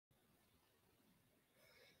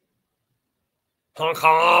Honk,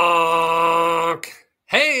 honk.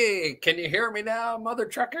 Hey, can you hear me now, mother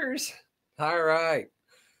truckers? All right.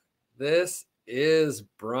 This is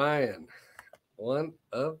Brian, one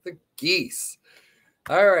of the geese.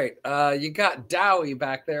 All right. You got Dowie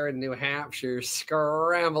back there in New Hampshire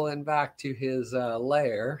scrambling back to his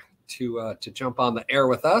lair to jump on the air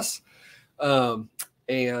with us.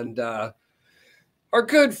 Our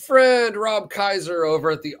good friend Rob Kaiser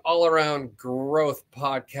over at the All Around Growth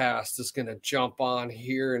podcast is going to jump on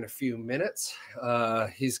here in a few minutes.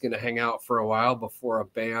 He's going to hang out for a while before a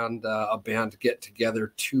band get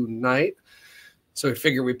together tonight. So we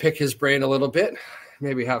figure we pick his brain a little bit,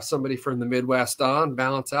 maybe have somebody from the Midwest on,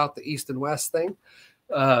 balance out the East and West thing.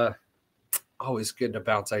 Always good to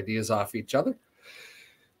bounce ideas off each other.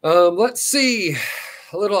 Let's see.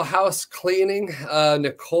 A little house cleaning.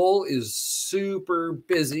 Nicole is super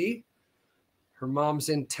busy. Her mom's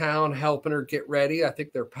in town helping her get ready. I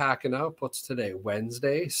think they're packing up. What's today?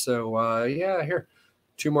 Wednesday. So, yeah, here,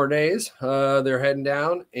 2 more days. They're heading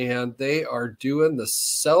down, and they are doing the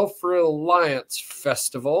Self-Reliance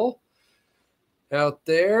Festival out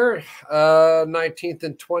there, 19th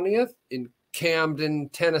and 20th in Camden,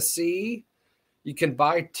 Tennessee. You can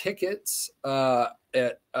buy tickets at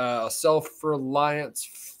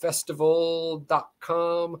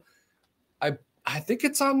selfreliancefestival.com. I think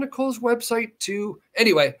it's on Nicole's website too.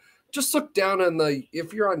 Anyway, just look down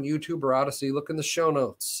if you're on YouTube or Odyssey, look in the show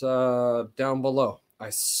notes down below. I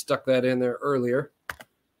stuck that in there earlier.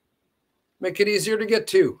 Make it easier to get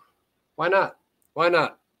to. Why not? Why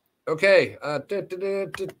not? Okay. February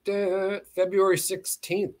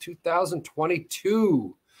 16th,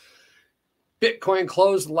 2022. Bitcoin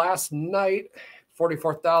closed last night,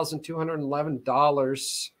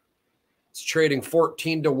 $44,211. It's trading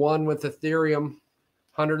 14-1 with Ethereum,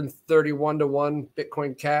 131-1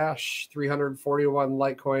 Bitcoin Cash, 341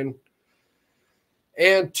 Litecoin,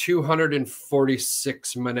 and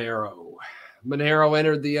 246 Monero. Monero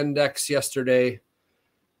entered the index yesterday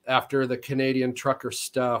after the Canadian trucker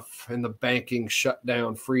stuff and the banking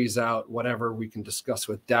shutdown, freeze out, whatever we can discuss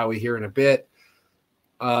with Dowie here in a bit.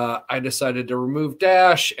 I decided to remove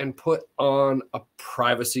Dash and put on a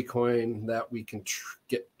privacy coin that we can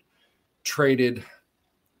get traded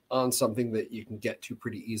on something that you can get to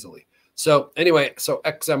pretty easily. So anyway, so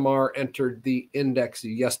XMR entered the index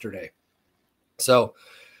yesterday. So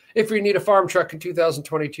if you need a farm truck in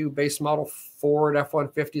 2022, base model Ford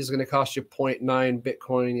F-150 is going to cost you 0.9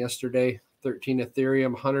 Bitcoin yesterday, 13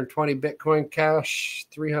 Ethereum, 120 Bitcoin Cash,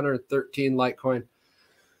 313 Litecoin,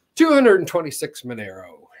 226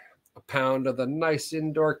 Monero. A pound of the nice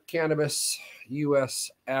indoor cannabis.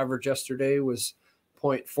 U.S. average yesterday was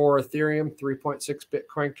 0.4 Ethereum, 3.6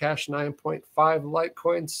 Bitcoin Cash, 9.5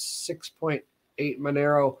 Litecoin, 6.8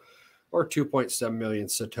 Monero, or 2.7 million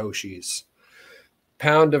Satoshis.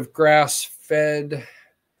 Pound of grass-fed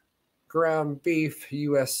ground beef,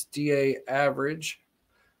 USDA average,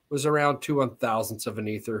 was around 2/1000ths of an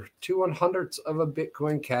Ether, 2/100ths of a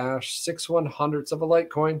Bitcoin Cash, 6/100ths of a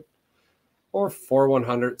Litecoin, or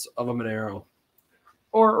 4/100ths of a Monero,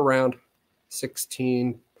 or around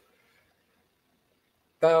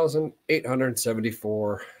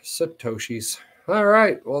 16,874 Satoshis. All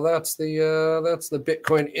right, well that's the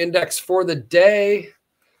Bitcoin index for the day.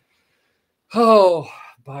 Oh,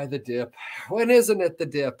 buy the dip. When isn't it the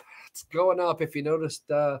dip? It's going up. If you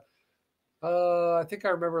noticed, I think I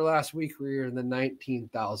remember last week we were in the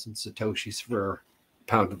 19,000 Satoshis for a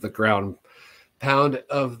pound of the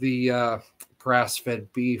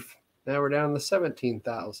grass-fed beef. Now we're down in the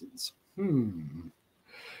 17,000s.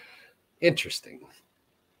 Interesting.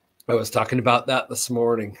 I was talking about that this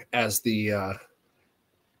morning as they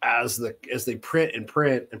print and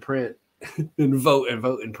print and print and vote and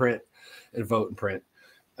vote and print and vote and print.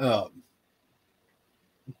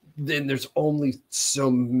 Then there's only so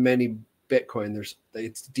many Bitcoin.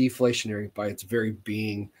 It's deflationary by its very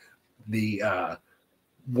being.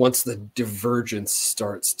 Once the divergence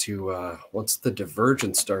starts to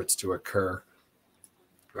occur,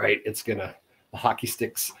 right? It's gonna the hockey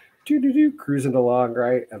sticks cruising along,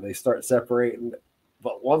 right? And they start separating.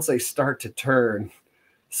 But once they start to turn,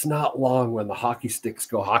 it's not long when the hockey sticks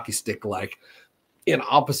go hockey stick like in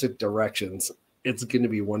opposite directions. It's going to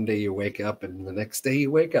be one day you wake up and the next day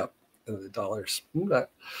you wake up and the dollars.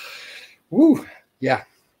 Woo. Yeah.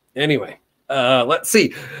 Anyway, let's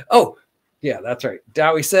see. Oh, yeah, that's right.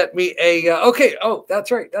 Dowie sent me okay. Oh,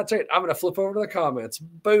 that's right. That's right. I'm going to flip over to the comments.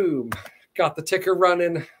 Boom. Got the ticker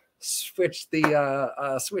running. Switch the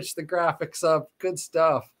graphics up. Good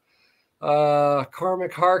stuff.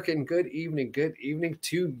 Cormac Harkin, good evening. Good evening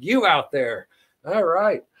to you out there. All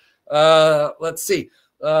right. Let's see.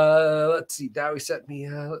 Let's see. Dowie sent me.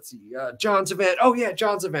 Let's see. John's event. Oh yeah,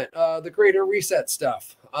 John's event. The Greater Reset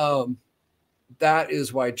stuff. That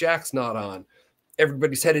is why Jack's not on.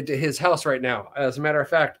 Everybody's headed to his house right now. As a matter of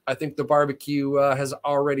fact, I think the barbecue has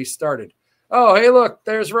already started. Oh, hey, look,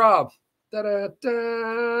 there's Rob.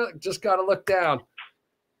 Da-da-da. Just got to look down.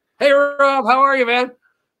 Hey, Rob, how are you, man?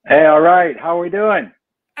 Hey, all right. How are we doing?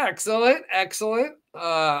 Excellent, excellent.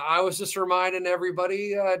 I was just reminding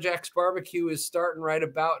everybody Jack's barbecue is starting right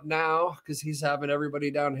about now because he's having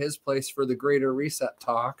everybody down his place for the Greater Reset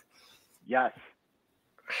talk. Yes.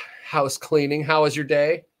 House cleaning. How was your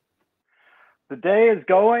day? The day is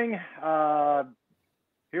going.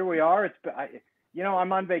 Here we are.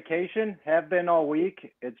 I'm on vacation. Have been all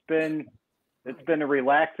week. It's been a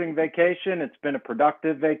relaxing vacation. It's been a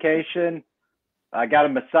productive vacation. I got a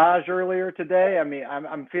massage earlier today. I mean,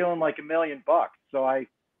 I'm feeling like $1 million. So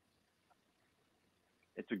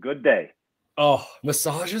it's a good day. Oh,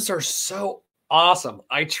 massages are so awesome.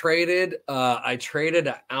 I traded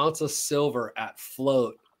an ounce of silver at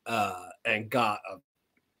Float and got a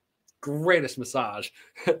greatest massage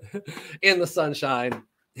in the sunshine.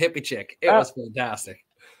 Hippie chick. It was fantastic.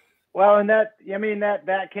 Well, and that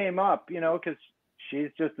came up, because she's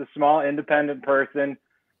just a small independent person.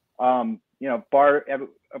 We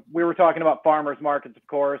were talking about farmers markets, of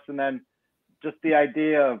course, and then just the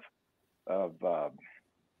idea of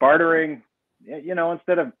bartering.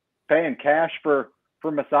 Instead of paying cash for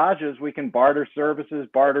massages, we can barter services,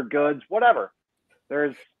 barter goods, whatever.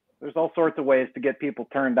 There's all sorts of ways to get people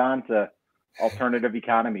turned on to alternative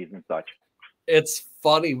economies and such. It's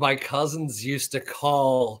funny. My cousins used to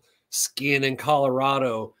call skiing in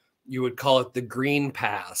Colorado, you would call it the green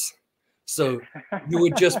pass. So you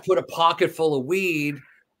would just put a pocket full of weed,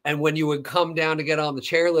 and when you would come down to get on the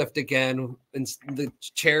chairlift again, and the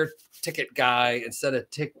chair ticket guy, instead of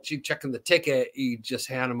checking the ticket, you just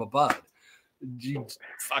hand him a bud.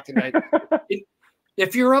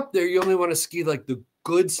 If you're up there, you only want to ski like the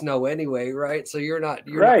good snow anyway, right? So you're not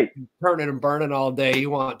turning and burning all day. You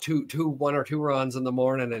want one or two runs in the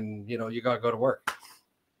morning, and you gotta go to work.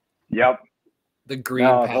 Yep. The green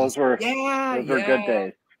pass. Those were good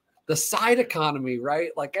days. The side economy,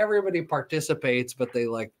 right? Like everybody participates, but they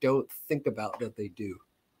don't think about that they do.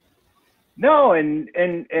 No, and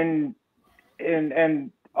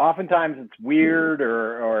oftentimes it's weird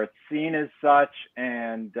or it's seen as such,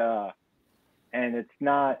 and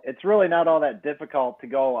it's really not all that difficult to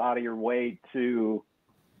go out of your way to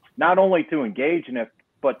not only to engage in it,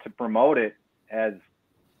 but to promote it and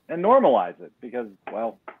normalize it, because,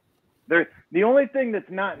 well, the only thing that's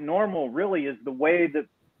not normal really is the way that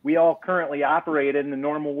we all currently operate in the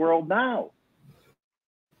normal world now.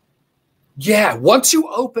 Yeah, once you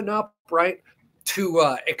open up, right,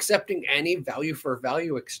 to accepting any value for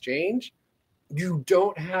value exchange, you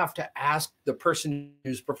don't have to ask the person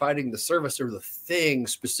who's providing the service or the thing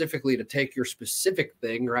specifically to take your specific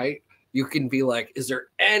thing, right? You can be like, is there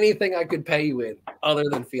anything I could pay you in other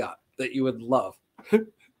than fiat that you would love?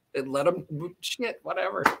 And let them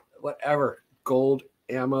whatever, gold,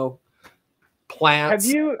 ammo,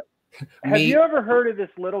 plants. Have you ever heard of this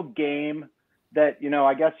little game that,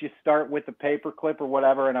 I guess you start with a paper clip or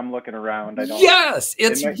whatever, and I'm looking around. The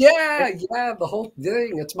whole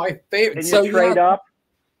thing. It's my favorite. And you trade up.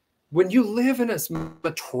 When you live in a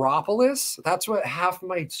metropolis, that's what half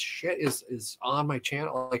my shit is on my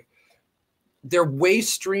channel. Like, their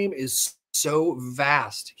waste stream is so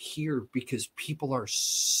vast here because people are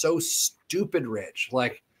so stupid rich.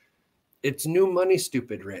 Like, it's new money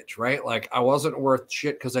stupid rich, right? Like, I wasn't worth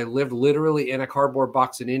shit because I lived literally in a cardboard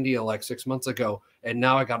box in India like 6 months ago, and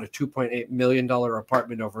now I got a $2.8 million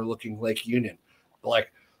apartment overlooking Lake Union.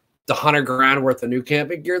 Like, the $100,000 worth of new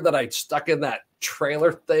camping gear that I stuck in that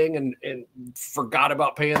trailer thing and forgot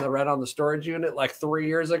about paying the rent on the storage unit like 3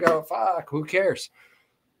 years ago. Fuck, who cares?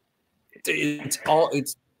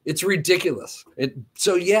 It's ridiculous.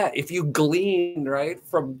 So yeah, if you glean right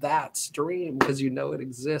from that stream because it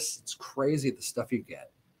exists, it's crazy the stuff you get.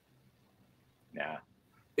 Yeah,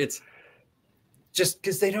 it's just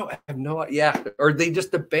because they don't have or they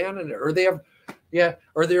just abandon it, or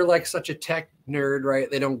or they're like such a tech nerd, right?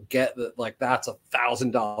 They don't get that that's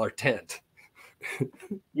 $1,000 tent.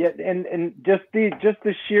 Yeah, and just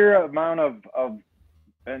the sheer amount of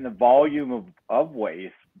and the volume of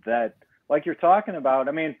waste that, like you're talking about.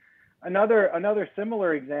 I mean, another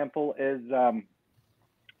similar example is,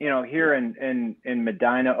 here in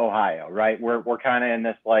Medina, Ohio, right? We're kind of in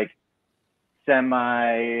this like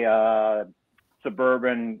semi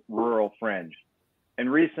suburban rural fringe.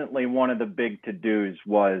 And recently, one of the big to-dos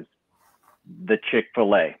was the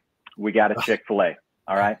Chick-fil-A. We got a Chick-fil-A,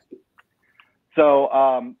 all right?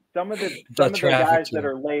 So some of the guys jam. that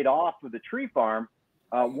are laid off with the tree farm,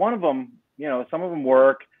 one of them, you know, some of them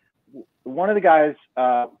work. One of the guys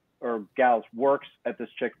or gals works at this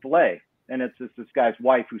Chick-fil-A, and it's this guy's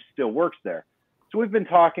wife who still works there. So we've been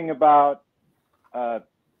talking about, I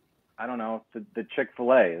don't know, the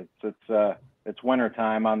Chick-fil-A. It's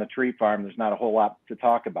wintertime on the tree farm. There's not a whole lot to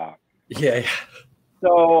talk about. Yeah.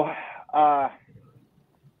 So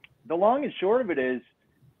the long and short of it is,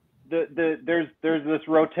 there's this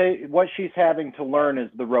rotate. What she's having to learn is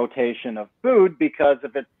the rotation of food, because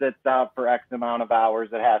if it sits out for X amount of hours,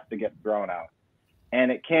 it has to get thrown out,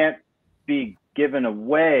 and it can't be given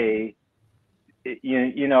away,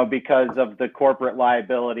 you know, because of the corporate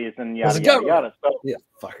liabilities and yada yada yada. So yeah,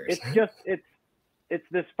 fuckers. It's just it's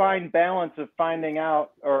this fine balance of finding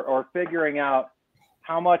out or figuring out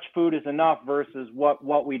how much food is enough versus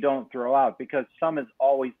what we don't throw out, because some is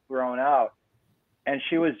always thrown out. And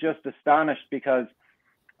she was just astonished because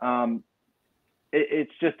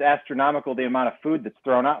it's just astronomical, the amount of food that's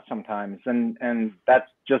thrown out sometimes. And that's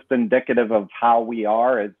just indicative of how we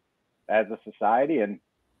are as a society. And,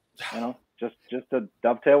 you know, just to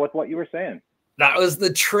dovetail with what you were saying. That was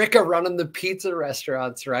the trick of running the pizza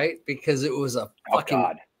restaurants, right? Because it was a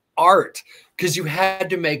fucking art. Because you had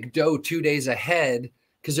to make dough 2 days ahead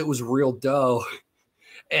because it was real dough.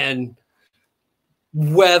 And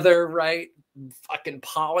weather, right? Fucking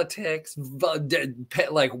politics,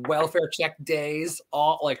 like welfare check days,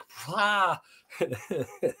 all like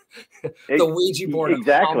the Ouija board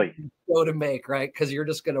exactly go to make, right? Because you're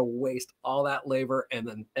just gonna waste all that labor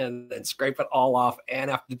and then scrape it all off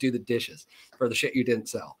and have to do the dishes for the shit you didn't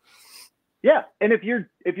sell. Yeah, and if you're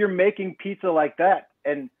making pizza like that,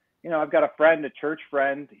 and you know, I've got a friend, a church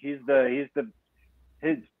friend.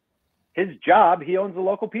 His job, he owns a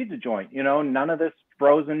local pizza joint. You know, none of this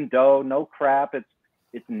frozen dough, no crap.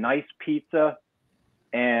 It's nice pizza,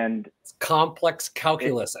 and it's complex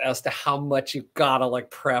calculus as to how much you gotta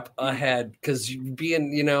like prep ahead, because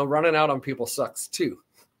being, you know, running out on people sucks too.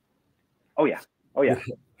 Oh yeah.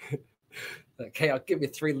 Okay, I'll give you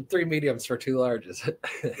three mediums for 2 larges.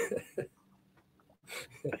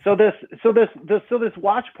 So this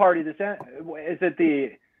watch party, is it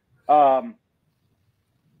the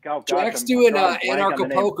Jack's doing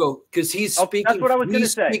Anarchapulco because he's speaking. That's what I was going to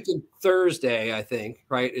say. Speaking Thursday, I think.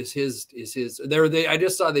 Right? Is his? I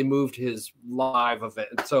just saw they moved his live event.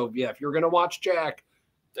 So yeah, if you're gonna watch Jack,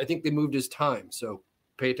 I think they moved his time. So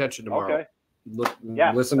pay attention tomorrow. Okay.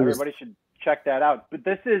 Listen. Everybody should check that out. But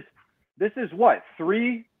this is what,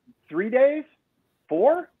 3 days?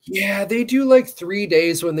 4? Yeah, they do like 3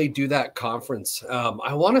 days when they do that conference.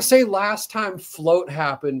 I want to say last time Float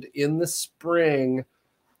happened in the spring,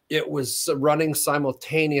 it was running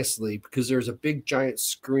simultaneously because there's a big giant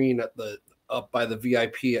screen up by the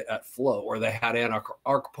VIP at Float where they had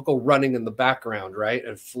Anarchapulco running in the background, right?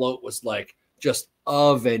 And Float was like just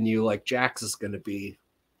a venue like Jack's is going to be.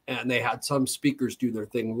 And they had some speakers do their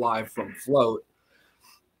thing live from Float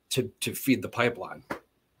to feed the pipeline.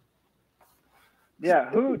 Yeah,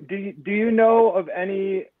 who do you know of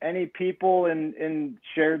any people in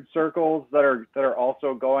shared circles that are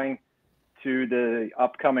also going to the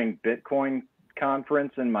upcoming Bitcoin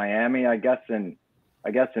conference in Miami? I guess in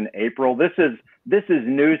April. This is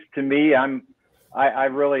news to me. I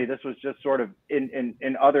really, this was just sort of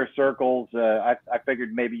in other circles. I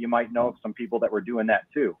figured maybe you might know of some people that were doing that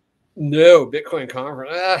too. No, Bitcoin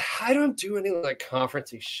conference. I don't do any like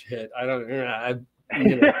conferencey shit. I don't. You know. I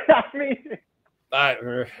mean,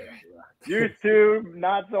 used to,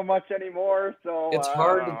 not so much anymore. So it's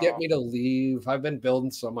hard to get me to leave. I've been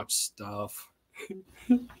building so much stuff.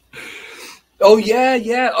 Oh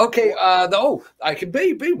yeah. Okay. I can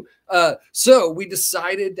boom. So we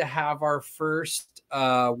decided to have our first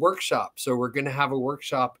workshop. So we're gonna have a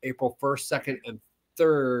workshop April 1st, 2nd, and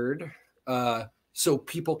 3rd. So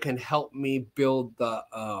people can help me build the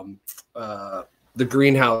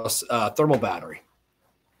greenhouse thermal battery.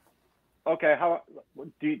 Okay,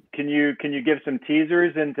 can you give some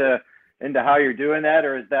teasers into how you're doing that,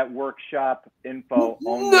 or is that workshop info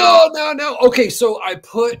only? No. Okay, so I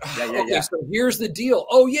put. Yeah. So here's the deal.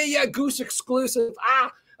 Oh yeah, Goose exclusive.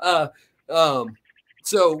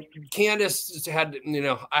 So Candace had,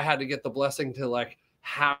 I had to get the blessing to like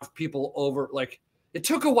have people over. Like it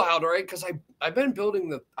took a while, right? Because I've been building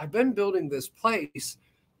this place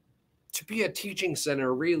to be a teaching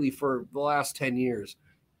center really for the last 10 years.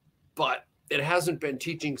 But it hasn't been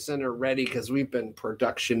teaching center ready because we've been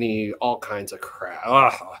production-y, all kinds of crap.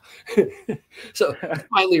 So it's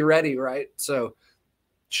finally ready, right? So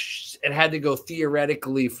it had to go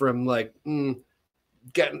theoretically from like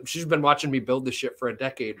she's been watching me build this shit for a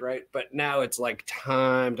decade, right? But now it's like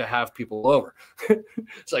time to have people over.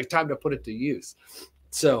 It's like time to put it to use.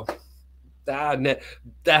 So that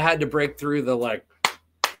had to break through the like,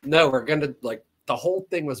 no, we're gonna like, the whole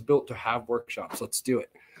thing was built to have workshops. Let's do it.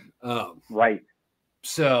 Right.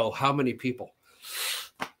 So how many people?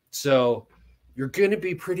 So you're going to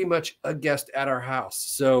be pretty much a guest at our house.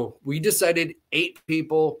 So we decided 8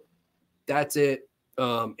 people. That's it.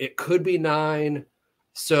 It could be 9.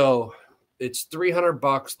 So it's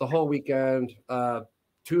 $300 the whole weekend,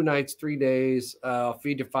 2 nights, 3 days. I'll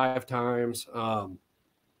feed you 5 times.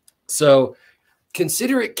 So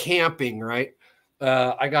consider it camping, right?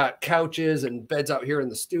 I got couches and beds out here in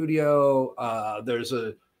the studio. There's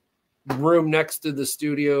a room next to the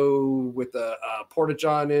studio with a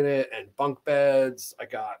porta-john in it and bunk beds. I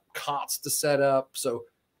got cots to set up. So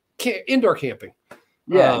indoor camping.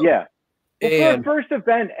 Yeah, yeah. Well, and for a first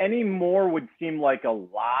event, any more would seem like a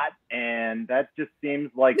lot. And that just seems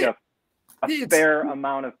like a fair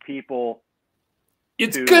amount of people.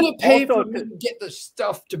 It's going to pay for me to get the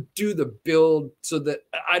stuff to do the build so that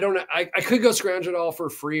I don't know. I could go scrounge it all for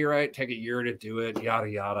free, right? Take a year to do it, yada,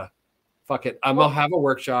 yada. Fuck it. I'm going to have a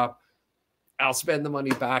workshop. I'll spend the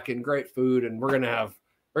money back in great food, and we're gonna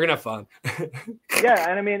have fun. Yeah,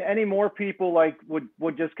 and I mean, any more people like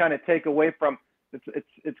would just kind of take away from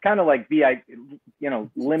it's kind of like limited.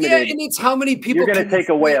 Yeah, and it's how many people you're going to take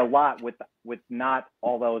away a lot with not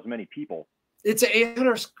all those many people. It's an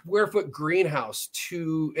 800 square foot greenhouse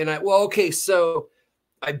too, and so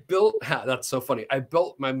I built. That's so funny. I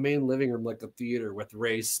built my main living room like a theater with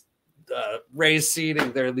raised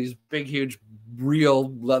seating. There are these big, huge,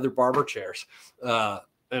 real leather barber chairs,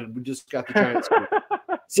 and we just got the giant screen.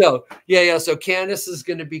 So yeah. So Candace is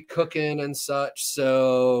going to be cooking and such.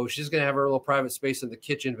 So she's going to have her little private space in the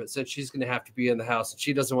kitchen. But since she's going to have to be in the house, and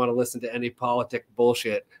she doesn't want to listen to any politic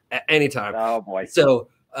bullshit at any time. Oh boy. So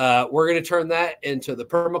we're going to turn that into the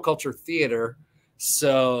permaculture theater.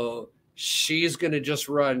 So she's going to just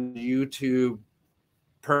run YouTube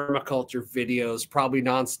permaculture videos, probably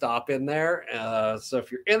nonstop in there. So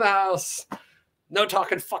if you're in the house, no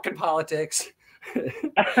talking fucking politics.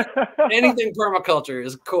 Anything permaculture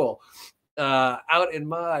is cool. Out in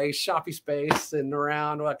my shoppy space and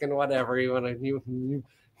around fucking whatever you're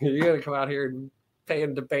gonna come out here and pay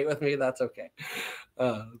and debate with me. That's okay.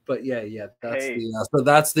 But yeah, so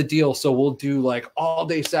that's the deal. So we'll do like all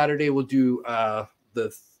day Saturday. We'll do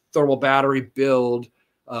the thermal battery build.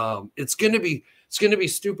 It's gonna be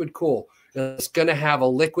stupid cool. It's gonna have a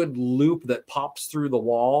liquid loop that pops through the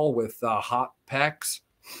wall with hot PEX.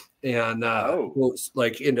 And goes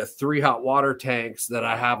like into 3 hot water tanks that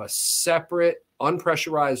I have a separate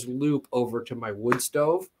unpressurized loop over to my wood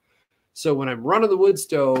stove. So when I'm running the wood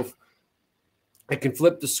stove, I can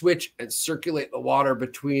flip the switch and circulate the water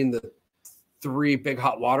between the 3 big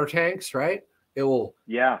hot water tanks, right? It will,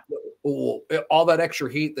 all that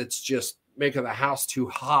extra heat that's just making the house too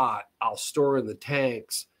hot, I'll store in the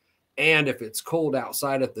tanks. And if it's cold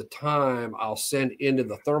outside at the time, I'll send into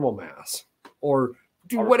the thermal mass or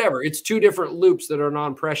do whatever. It's 2 different loops that are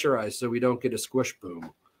non-pressurized, so we don't get a squish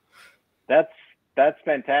boom. That's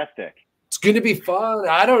fantastic. It's going to be fun.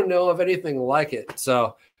 I don't know of anything like it.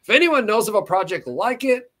 So if anyone knows of a project like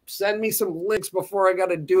it, send me some links before I got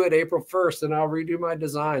to do it April 1st, and I'll redo my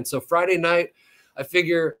design. So Friday night, I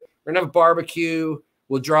figure we're going to have a barbecue.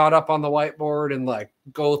 We'll draw it up on the whiteboard and like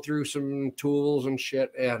go through some tools and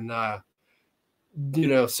shit and,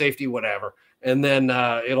 safety, whatever. And then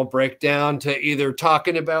it'll break down to either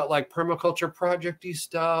talking about like permaculture project-y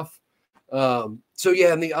stuff. So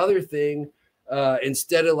yeah, and the other thing,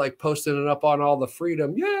 instead of like posting it up on all the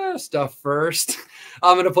freedom stuff first,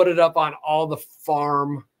 I'm going to put it up on all the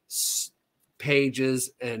farm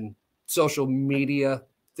pages and social media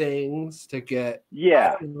things to get,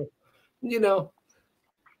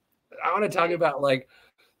 I want to talk about like,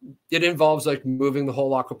 it involves like moving the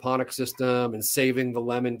whole aquaponic system and saving the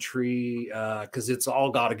lemon tree because it's all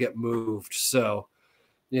got to get moved. So,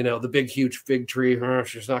 the big, huge fig tree,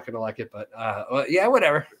 she's not going to like it, but yeah,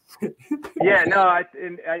 whatever. Yeah, no, I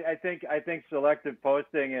think selective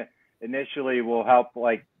posting initially will help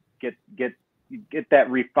like get that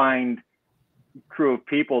refined crew of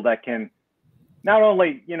people that can not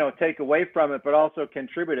only, take away from it, but also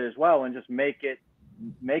contribute as well and just make it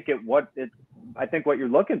what you're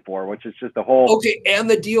looking for, which is just a whole. Okay. And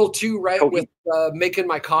the deal too, right? With making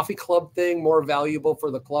my coffee club thing more valuable for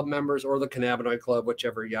the club members or the cannabinoid club,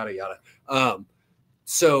 whichever, yada, yada.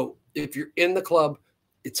 So if you're in the club,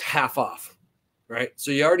 it's half off, right? So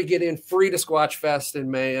you already get in free to Squatch Fest in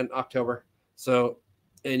May and October. So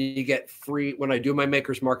and you get free when I do my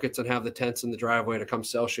makers markets and have the tents in the driveway to come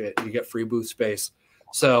sell shit. You get free booth space.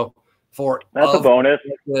 So for that's a bonus.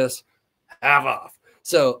 This half off.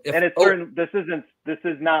 So and it's this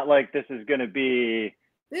is not like this is going to be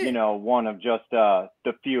one of just the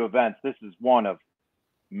few events. This is one of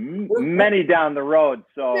many down the road.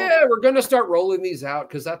 So yeah, we're going to start rolling these out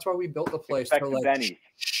because that's why we built the place to like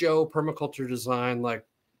show permaculture design like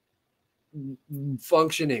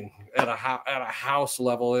functioning at a house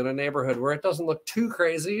level in a neighborhood where it doesn't look too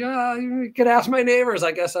crazy. You could ask my neighbors.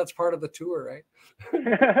 I guess that's part of the tour, right?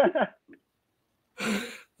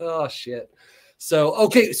 Oh shit. So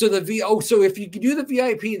okay, so so if you do the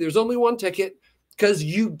VIP, there's only one ticket because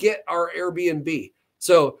you get our Airbnb.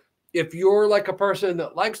 So if you're like a person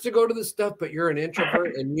that likes to go to this stuff, but you're an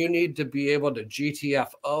introvert and you need to be able to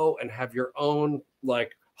GTFO and have your own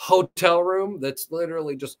like hotel room that's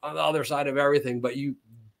literally just on the other side of everything, but you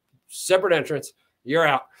separate entrance, you're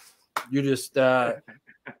out. You just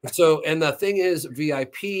so, and the thing is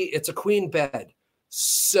VIP, it's a queen bed.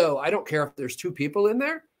 So I don't care if there's 2 people in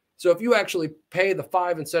there. So if you actually pay the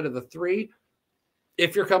 5 instead of the 3,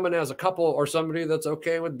 if you're coming as a couple or somebody that's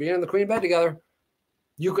okay with being in the queen bed together,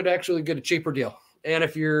 you could actually get a cheaper deal. And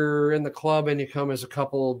if you're in the club and you come as a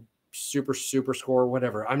couple, super score,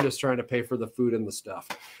 whatever. I'm just trying to pay for the food and the stuff.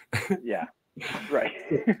 Yeah, right.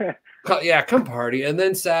 Yeah, come party. And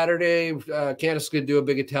then Saturday, Candace could do a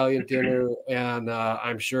big Italian dinner, and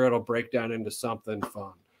I'm sure it'll break down into something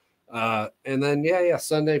fun. And then, yeah,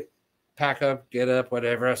 Sunday, pack up, get up,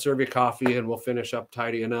 whatever. I serve you coffee, and we'll finish up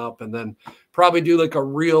tidying up, and then probably do like a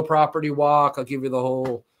real property walk. I'll give you the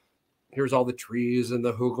whole, here's all the trees and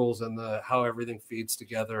the hoogles and how everything feeds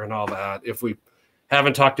together and all that. If we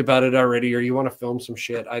haven't talked about it already, or you want to film some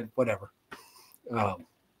shit, whatever.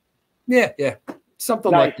 Yeah,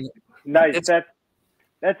 something nice. like that. Nice.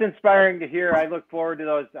 That's inspiring to hear. I look forward to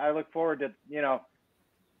those. I look forward to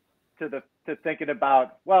to thinking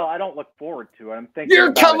about. Well, I don't look forward to it. I'm thinking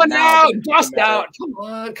you're coming out, dust out. Come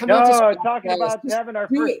on. Talking about having our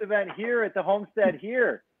first event here at the homestead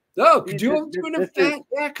here. Oh, do an event.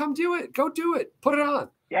 Yeah, come do it. Go do it. Put it on.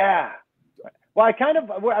 Yeah. Well,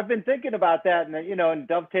 I've been thinking about that, and and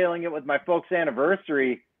dovetailing it with my folks'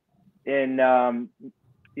 anniversary in down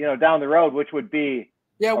the road, which would be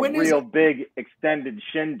a real big extended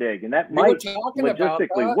shindig, and that might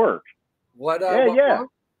logistically work. What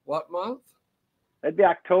What month? That'd be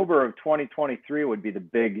October of 2023 would be the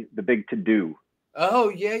big to do. Oh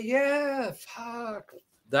yeah. Fuck.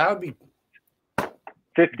 That would be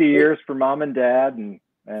 50 years for mom and dad, and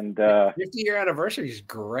 50-year anniversary is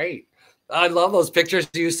great. I love those pictures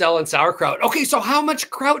of you selling sauerkraut. Okay, so how much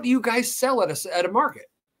kraut do you guys sell at a market?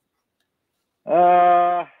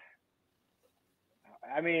 I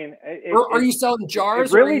mean, are you selling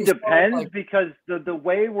jars? It really depends because the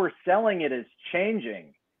way we're selling it is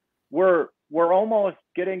changing. We're almost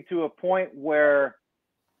getting to a point where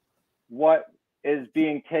what is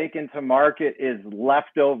being taken to market is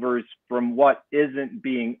leftovers from what isn't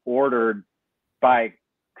being ordered by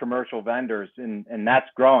commercial vendors, and that's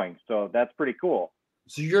growing. So that's pretty cool.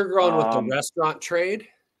 So you're growing with the restaurant trade?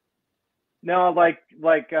 No,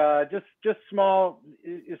 just small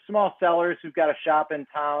sellers who've got a shop in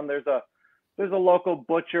town. There's a local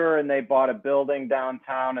butcher, and they bought a building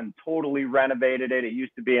downtown and totally renovated it. It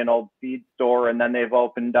used to be an old feed store, and then they've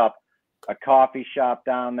opened up a coffee shop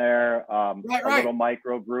down there, a little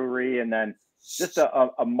microbrewery, and then just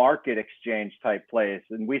a market exchange type place.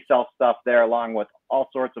 And we sell stuff there along with all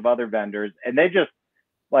sorts of other vendors. And they just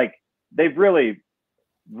they've really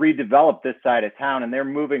redeveloped this side of town, and they're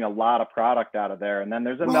moving a lot of product out of there. And then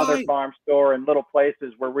there's another farm store and little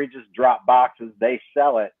places where we just drop boxes, they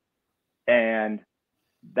sell it, and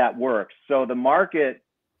that works. So the market,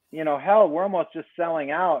 hell, we're almost just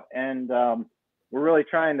selling out, and we're really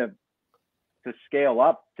trying to scale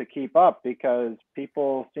up to keep up because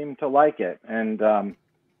people seem to like it, and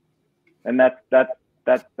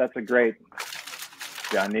that's a great.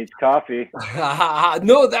 John needs coffee.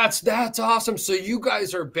 No, that's awesome. So you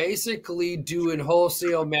guys are basically doing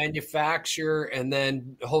wholesale manufacture and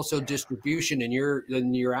then wholesale distribution, and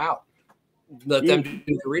you're out. Let them do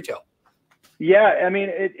the retail. Yeah, I mean,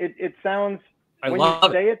 it sounds. When you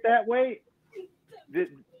say it that way,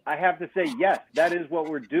 I have to say yes. That is what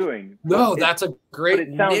we're doing. No, that's a great. But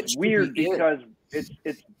it sounds weird because it's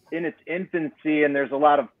in its infancy, and there's a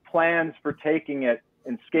lot of plans for taking it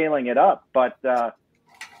and scaling it up.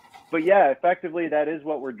 But yeah, effectively that is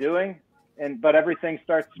what we're doing, but everything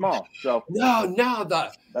starts small. So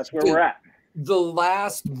that's where we're at. The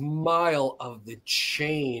last mile of the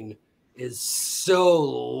chain is so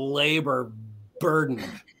labor burdened,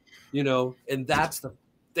 and that's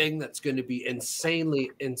thing that's going to be insanely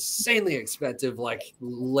expensive, like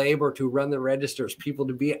labor to run the registers, people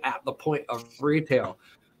to be at the point of retail.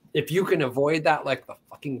 If you can avoid that like the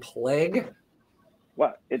fucking plague.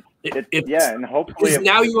 Well, it's yeah, and hopefully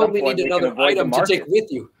now you only need another item to take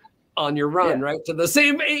with you on your run, yeah. right? To the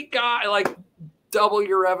same 8 guy, like double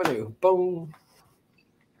your revenue. Boom.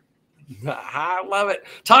 I love it.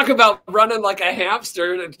 Talk about running like a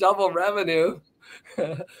hamster to double revenue.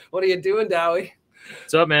 What are you doing, Dowie?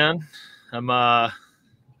 What's up, man? I'm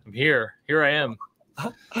here. Here I am.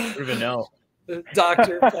 I don't even know.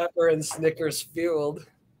 Dr. Pepper and Snickers fueled.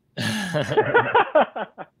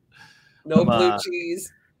 No blue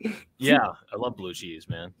cheese. Yeah, I love blue cheese,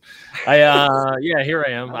 man. Yeah, here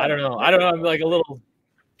I am. I don't know. I'm like a little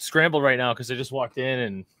scrambled right now because I just walked in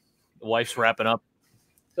and the wife's wrapping up.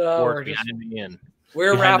 We're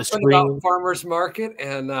wrapping about farmers market,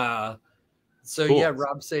 and so cool. Yeah,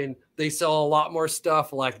 Rob's saying they sell a lot more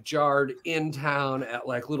stuff like jarred in town at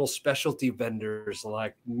like little specialty vendors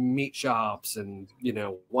like meat shops and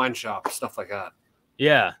wine shops, stuff like that.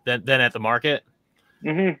 Yeah, then at the market.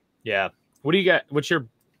 Mm-hmm. Yeah. What do you got?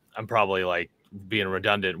 I'm probably like being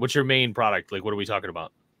redundant. What's your main product? Like, what are we talking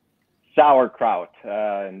about? Sauerkraut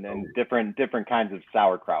and different kinds of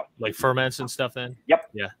sauerkraut. Like ferments and stuff then? Yep.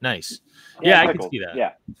 Yeah, nice. Yeah, I can see that.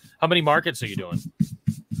 Yeah. How many markets are you doing?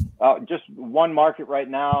 Just one market right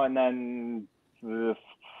now, and then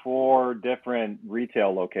 4 different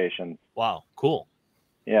retail locations. Wow, cool.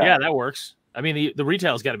 Yeah. Yeah, that works. I mean, the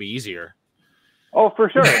retail's got to be easier. Oh, for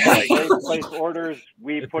sure. They place orders.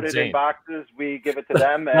 We put it in boxes. We give it to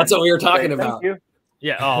them. And that's what we were talking about. You.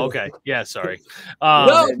 Yeah. Oh, okay. Yeah. Sorry.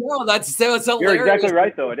 No, that's hilarious. You're exactly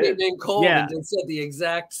right, though. It is. Coleman said the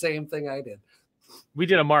exact same thing I did. We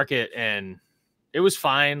did a market, and it was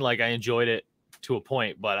fine. Like, I enjoyed it to a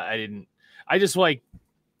point, but I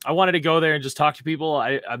wanted to go there and just talk to people.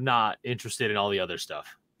 I'm not interested in all the other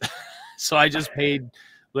stuff. So I just paid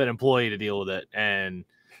an employee to deal with it, and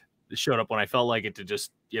showed up when I felt like it to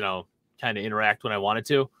just, kind of interact when I wanted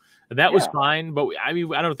to. And that was fine. But I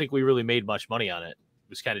don't think we really made much money on it. It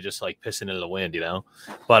was kind of just like pissing into the wind,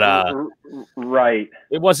 but right.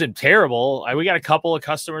 It wasn't terrible. We got a couple of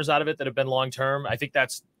customers out of it that have been long-term. I think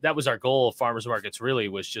that was our goal of farmers markets, really,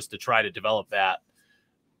 was just to try to develop that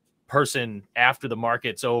person after the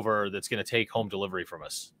market's over that's going to take home delivery from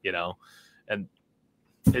us, and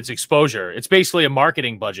it's exposure. It's basically a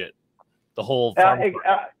marketing budget. The whole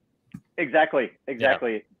exactly. Yeah.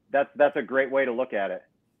 That's a great way to look at it.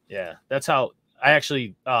 Yeah, that's how I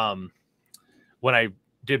actually when I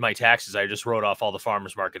did my taxes, I just wrote off all the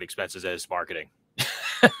farmers market expenses as marketing.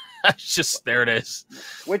 Just there it is,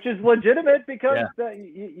 which is legitimate because that's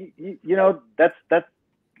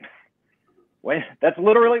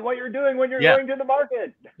literally what you're doing when you're going to the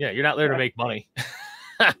market. Yeah, you're not there to make money.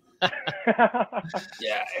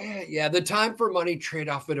 Yeah. The time for money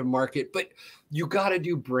trade-off at a market, but you got to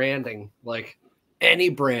do branding, like any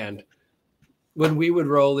brand. When we would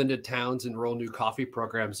roll into towns and roll new coffee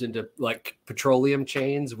programs into like petroleum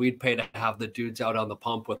chains, we'd pay to have the dudes out on the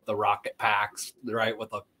pump with the rocket packs, right,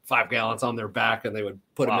 with the 5 gallons on their back, and they would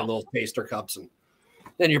put them in little taster cups, and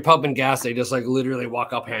then you're pumping gas. They just like literally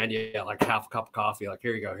walk up, hand you like half a cup of coffee, like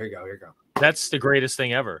here you go. That's the greatest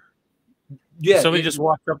thing ever. Yeah, if somebody just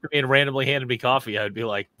walked up to me and randomly handed me coffee, I'd be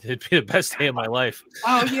like, it'd be the best day of my life.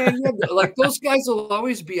 Oh yeah. Like those guys will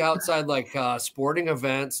always be outside, like sporting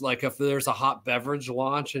events. Like if there's a hot beverage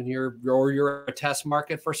launch and you're a test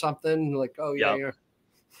market for something, like yeah.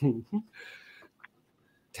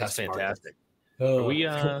 That's fantastic. Are we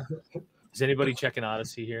is anybody checking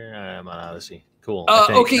Odyssey here? I'm on Odyssey. Cool.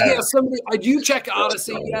 Okay, somebody, you check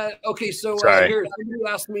Odyssey? Yeah. Okay, so here, somebody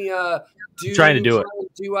asked me,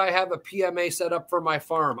 do I have a PMA set up for my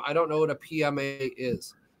farm? I don't know what a PMA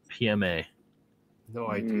is. PMA. No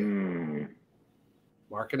idea.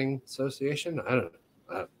 Marketing Association? I don't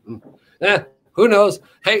know. Who knows?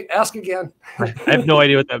 Hey, ask again. I have no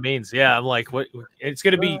idea what that means. Yeah, I'm like, what? It's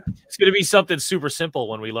gonna be something super simple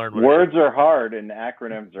when we learn. Words are hard and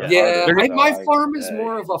acronyms are hard. Yeah, my farm is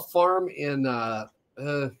more of a farm in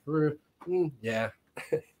yeah.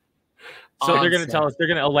 So they're gonna tell us, they're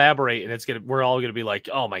gonna elaborate, and we're all gonna be like,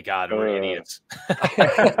 oh my god, we're idiots.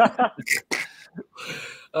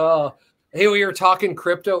 Hey, we were talking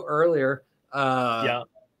crypto earlier.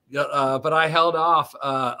 But I held off.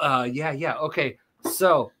 Okay.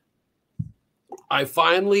 So I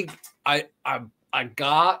finally I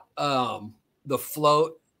got the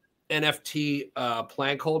float NFT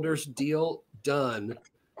plank holders deal done.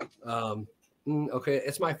 Okay,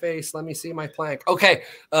 it's my face. Let me see my plank. Okay.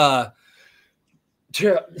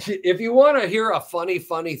 If you want to hear a funny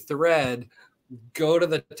thread, go to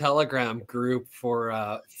the Telegram group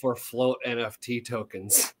for float NFT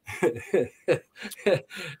tokens.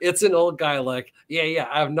 It's an old guy like, yeah,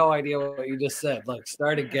 I have no idea what you just said. Like,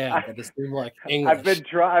 start again, but it's like English.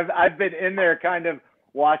 I've been in there kind of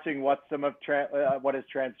watching what is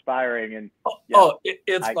transpiring, and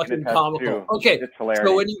it's fucking comical. Okay, it's hilarious.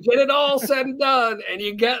 So when you get it all said and done, and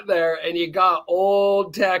you get there, and you got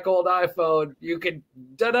old tech, old iPhone, you can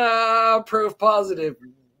proof positive.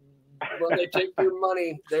 When they take your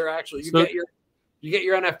money, they're actually you get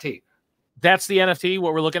your NFT. That's the NFT.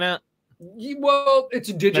 What we're looking at. Well, it's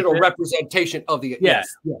a digital representation of the yes.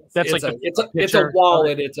 That's it's a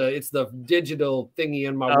wallet. It's the digital thingy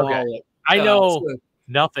in my wallet. I know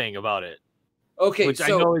nothing about it. Okay, which I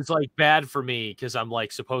know is like bad for me because I'm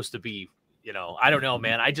like supposed to be, I don't know,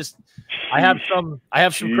 man. I have some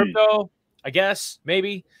crypto, I guess,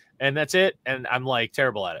 maybe, and that's it. And I'm like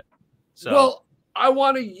terrible at it. So well, I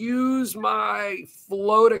want to use my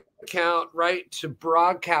float account, right, to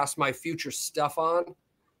broadcast my future stuff on.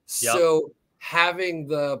 Yep. So having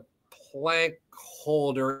the plank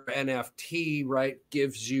holder NFT, right,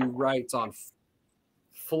 gives you rights on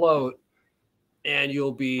float, and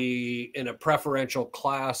you'll be in a preferential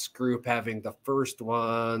class group having the first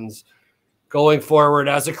ones going forward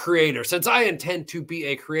as a creator, since I intend to be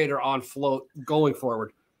a creator on float going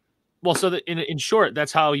forward. Well, so that in short,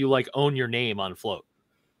 that's how you like own your name on float,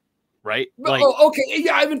 right? Like, okay,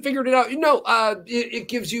 yeah, I haven't figured it out. It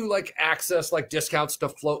gives you like access, like discounts to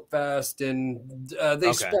Float Fest, and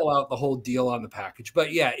they spell out the whole deal on the package.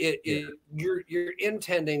 But yeah, you're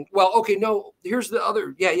intending. Well, okay, no. Here's the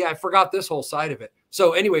other. Yeah, I forgot this whole side of it.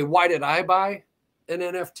 So anyway, why did I buy an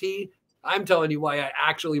NFT? I'm telling you why I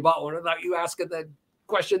actually bought one without you asking that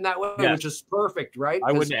question that way, which is perfect, right?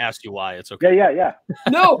 I wouldn't ask you why. It's okay. Yeah.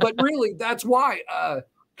 No, but really, that's why.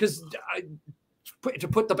 Because to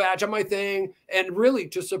put the badge on my thing, and really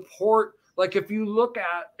to support, like if you look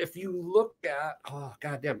at oh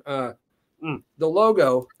goddamn the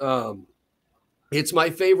logo, it's my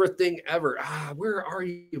favorite thing ever. Where are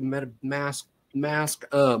you? Mask yes,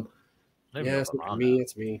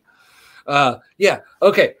 it's me.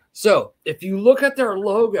 Okay, so if you look at their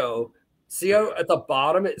logo, see how at the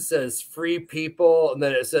bottom it says free people, and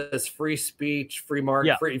then it says free speech, free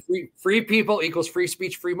market, free people equals free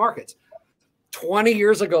speech, free markets. 20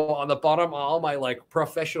 years ago, on the bottom of all my like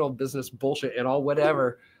professional business bullshit and all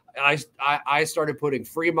whatever, I started putting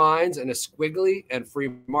free minds and a squiggly and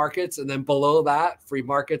free markets, and then below that, free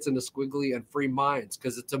markets and a squiggly and free minds,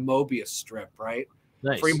 because it's a Mobius strip, right?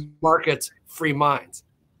 Nice. Free markets, free minds,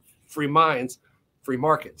 free minds, free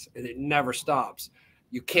markets, and it never stops.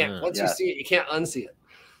 You can't once you see it, you can't unsee it.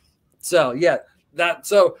 So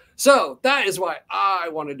that is why I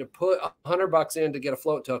wanted to put $100 in to get a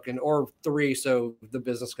float token, or 3, so the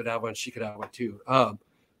business could have one, she could have one too.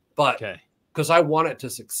 But because I want it to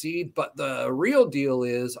succeed. But the real deal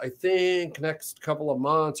is, I think next couple of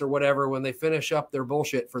months or whatever, when they finish up their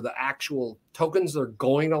bullshit for the actual tokens they're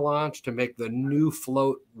going to launch to make the new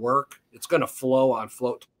float work, it's going to flow on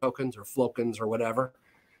float tokens or flokens or whatever.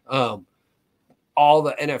 All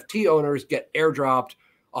the NFT owners get airdropped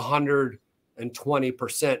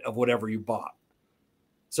 120% of whatever you bought.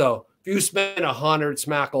 So if you spend 100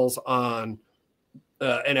 smackles on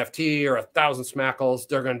NFT or 1,000 smackles,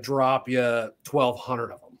 they're going to drop you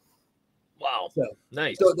 1,200 of them. Wow, so,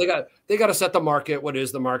 nice. So they got to set the market. What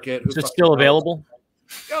is the market? Is it still available?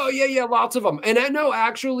 Oh yeah, lots of them. And I know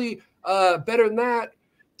actually, better than that,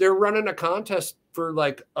 they're running a contest for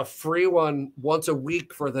like a free one once a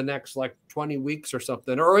week for the next like 20 weeks or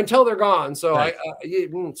something, or until they're gone. So nice.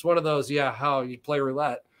 It's one of those, how you play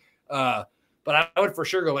roulette. But I would for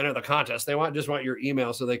sure go enter the contest. They just want your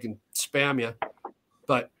email so they can spam you.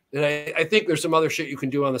 But I think there's some other shit you can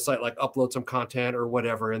do on the site, like upload some content or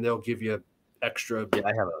whatever, and they'll give you extra. Yeah,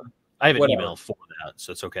 I have an email for that,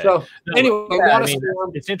 so it's okay. So anyway,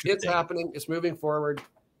 it's interesting. It's happening. It's moving forward.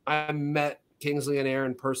 I met Kingsley and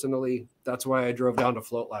Aaron personally. That's why I drove down to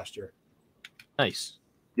Float last year. Nice.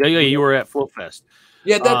 Yeah, you were at Float Fest.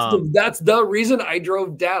 Yeah, that's the reason I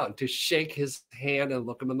drove down, to shake his hand and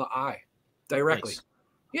look him in the eye directly. Nice.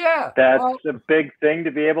 Yeah, that's a big thing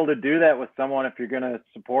to be able to do that with someone if you're going to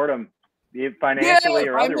support them, be it financially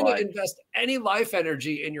or otherwise. I'm going to invest any life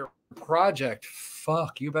energy in your project.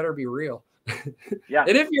 Fuck, you better be real. Yeah.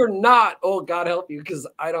 And if you're not, oh God help you, because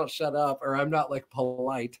I don't shut up, or I'm not like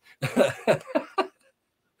polite. I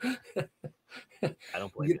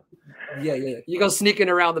don't blame you. Yeah. You go sneaking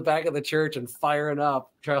around the back of the church and firing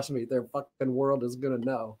up. Trust me, their fucking world is gonna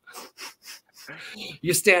know.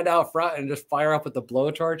 You stand out front and just fire up with the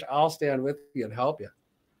blowtorch. I'll stand with you and help you.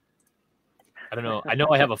 I don't know. I know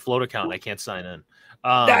I have a float account. I can't sign in.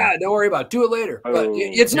 Yeah, don't worry about it. Do it later. But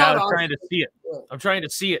it's not. I'm trying to see it. I'm trying to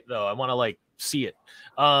see it though. I want to like see it.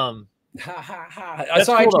 So I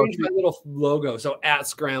changed my little logo. So at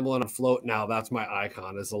Scramble and a float now. That's my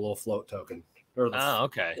icon. Is a little float token.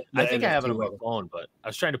 Okay. I think I have it on my phone, but I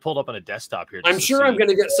was trying to pull it up on a desktop here. I'm sure I'm going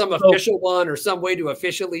to get some official one or some way to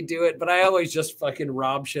officially do it, but I always just fucking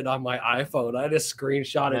rob shit on my iPhone. I just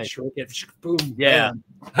screenshot and shrink it. Boom. Yeah.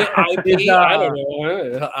 ID. I don't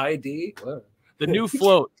know. ID. The new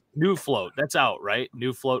float. That's out, right?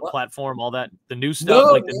 New float platform, all that. The new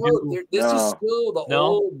stuff. This is still the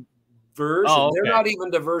old version. Oh, okay. They're not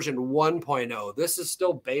even to version 1.0. This is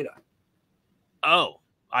still beta. Oh,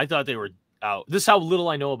 I thought they were out. This is how little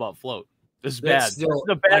I know about float. This is bad. This is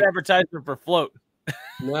a bad advertisement for float.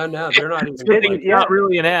 No, they're not even. It's not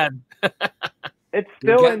really an ad. It's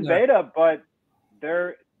still in beta, but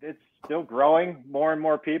it's still growing. More and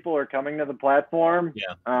more people are coming to the platform.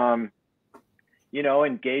 Yeah.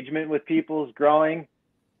 Engagement with people is growing.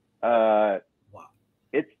 Wow.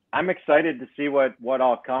 I'm excited to see what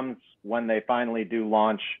all comes when they finally do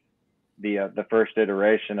launch the first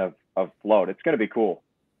iteration of float. It's going to be cool.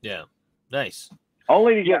 Yeah. Nice.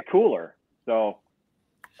 Only to get cooler. So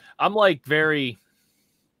I'm like very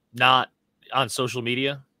not on social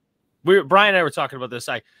media. Brian and I were talking about this.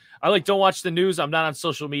 I like don't watch the news. I'm not on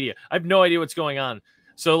social media. I have no idea what's going on.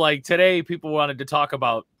 So like today people wanted to talk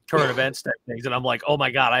about current events type things. And I'm like, oh my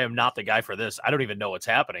God, I am not the guy for this. I don't even know what's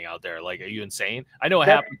happening out there. Like, are you insane? I know what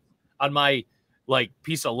happened on my like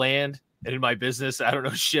piece of land and in my business. I don't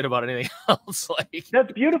know shit about anything else. Like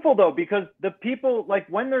that's beautiful though, because the people like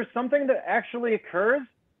when there's something that actually occurs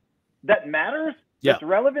that matters, that's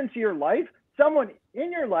relevant to your life, someone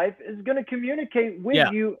in your life is going to communicate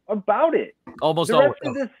with you about it. Almost the rest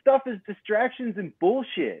of this stuff is distractions and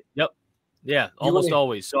bullshit. Yep. Yeah, almost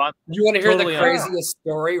always. So you want to hear the craziest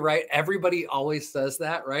story, right? Everybody always says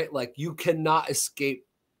that, right? Like you cannot escape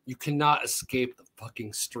the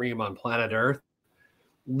fucking stream on planet Earth.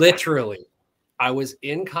 Literally, I was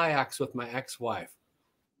in kayaks with my ex-wife.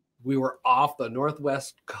 We were off the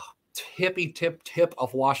northwest tippy tip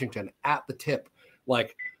of Washington at the tip,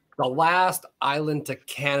 like the last island to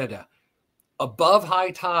Canada. Above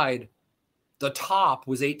high tide, the top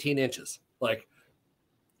was 18 inches. Like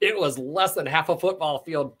it was less than half a football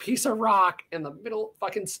field, piece of rock in the middle,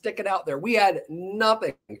 fucking sticking out there. We had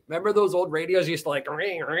nothing. Remember those old radios used to like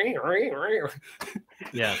ring, ring, ring, ring.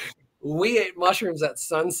 Yeah. We ate mushrooms at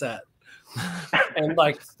sunset. And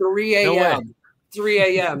like 3 a.m.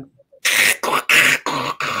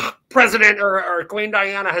 President or Queen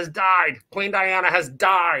Diana has died. Queen Diana has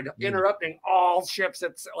died, interrupting all ships.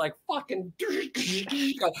 It's like fucking.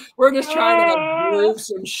 We're just trying to like move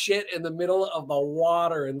some shit in the middle of the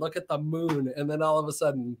water and look at the moon, and then all of a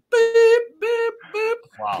sudden, beep, beep, beep.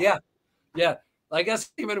 Wow. Yeah. I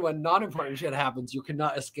guess even when non-important shit happens, you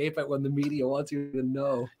cannot escape it when the media wants you to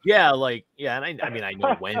know. Yeah, and I mean,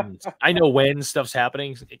 I know when stuff's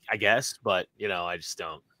happening, I guess, but I just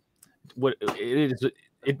don't. What it is.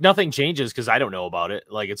 Nothing changes because I don't know about it.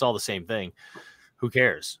 Like it's all the same thing. Who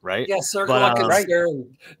cares, right? Yeah, circle of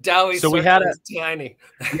concern. Dowie. So we had tiny.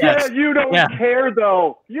 Yes. Yeah, you don't care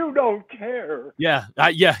though. You don't care. Yeah,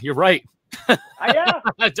 you're right. Yeah.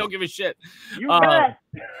 Don't give a shit. You bet.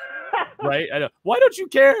 Right? I know. Why don't you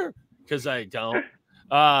care? Because I don't.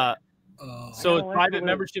 So private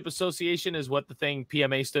membership association is what the thing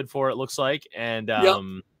PMA stood for. It looks like, and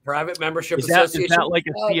private membership association. Is that like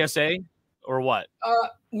a CSA? Or what?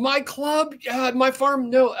 My club, my farm,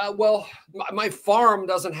 no. Well, my farm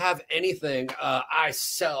doesn't have anything. I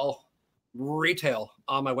sell retail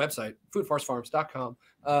on my website,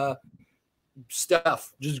 foodforcefarms.com.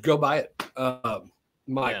 Stuff, just go buy it.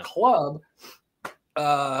 My club,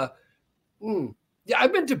 I've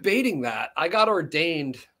been debating that. I got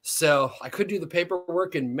ordained, so I could do the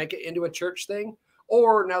paperwork and make it into a church thing.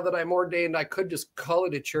 Or now that I'm ordained, I could just call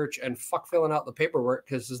it a church and fuck filling out the paperwork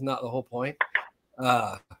because this is not the whole point.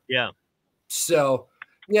 So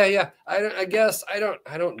I guess I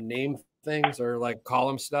don't name things or like call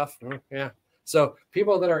them stuff. Yeah. So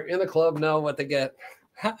people that are in the club know what they get.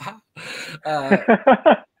 And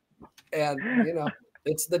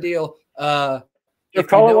it's the deal. Just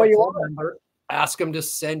call it what you want. Member, ask them to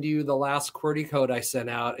send you the last QWERTY code I sent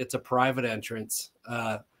out. It's a private entrance.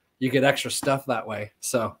 You get extra stuff that way.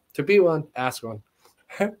 So to be one, ask one.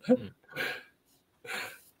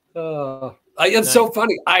 It's so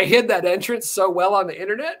funny. I hid that entrance so well on the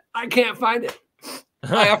internet. I can't find it.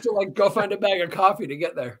 I have to like go find a bag of coffee to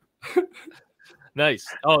get there. Nice.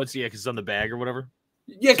 Oh, it's because it's on the bag or whatever.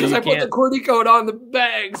 Yeah, because I put the QWERTY code on the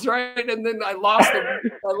bags, right? And then I lost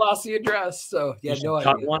the address. So yeah, no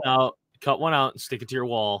idea. Cut one out and stick it to your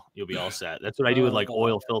wall. You'll be all set. That's what I do with like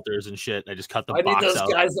oil filters and shit. I just cut the box out. I need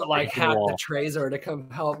those guys that like hack the Trezor to come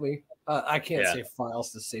help me. I can't save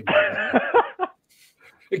files to save my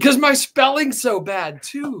because my spelling's so bad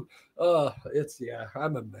too.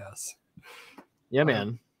 I'm a mess. Yeah,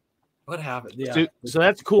 man. What happened? Yeah. So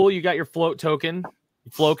that's cool. You got your float token.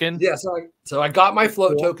 Floakin. Yeah, so I got my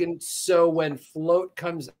float token. So when float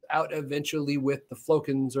comes out eventually with the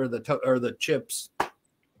flokins or the chips,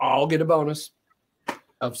 I'll get a bonus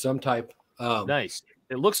of some type. Nice.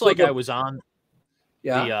 It looks like I was on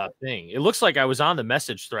the thing. It looks like I was on the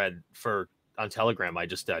message thread on Telegram. I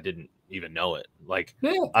just didn't even know it. Like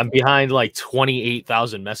I'm behind like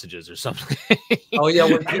 28,000 messages or something. Oh yeah,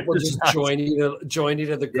 when people just join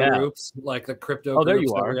into the groups, like the crypto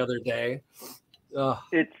groups every other day.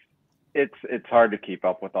 It's hard to keep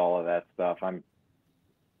up with all of that stuff. I've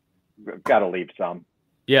got to leave some.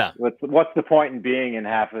 Yeah. What's the point in being in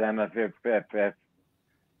half of them if it's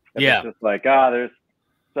just like there's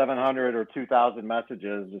 700 or 2,000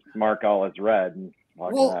 messages, just mark all as read and I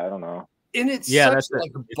don't know. And it's such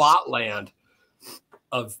like bot land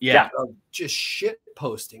of just shit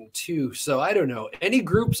posting too. So I don't know. Any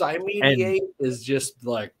groups I mediate is just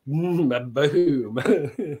like boom.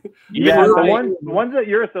 Yeah, the ones that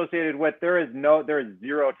you're associated with, there is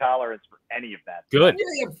zero tolerance for any of that. Good.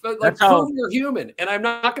 Yeah, like prove you're human. And I'm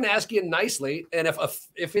not going to ask you nicely. And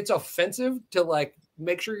if it's offensive to like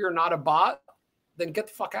make sure you're not a bot, then get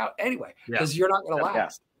the fuck out anyway, because you're not going to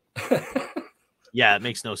last. Yeah, it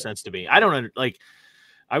makes no sense to me. I don't like.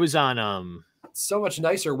 I was on so much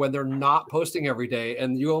nicer when they're not posting every day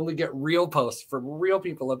and you only get real posts from real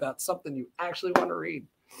people about something you actually want to read.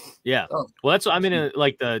 Yeah. Well, that's I'm in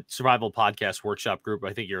like the survival podcast workshop group.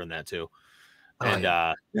 I think you're in that too. And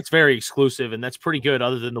it's very exclusive and that's pretty good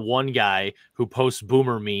other than the one guy who posts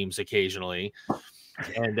boomer memes occasionally.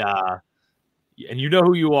 And you know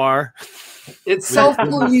who you are. It's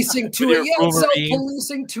self-policing to it. Yeah, it's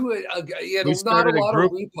self-policing to it. There's not a lot of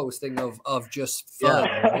reposting of just fun.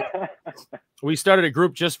 Right? We started a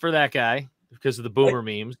group just for that guy because of the boomer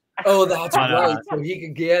memes. Oh, that's right. So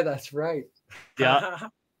he can, that's right. Yeah.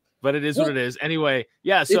 But it is what it is. Anyway,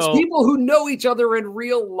 so it's people who know each other in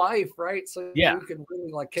real life, right? So you can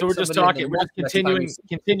really like so we're just talking, we're just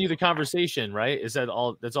continue the conversation, right? Is that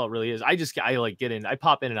all that's all it really is? I like get in, I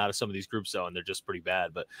pop in and out of some of these groups though, and they're just pretty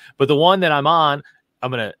bad. But the one that I'm on,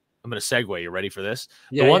 I'm gonna segue. You ready for this?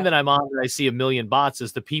 The one that I'm on that I see a million bots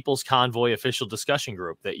is the People's Convoy official discussion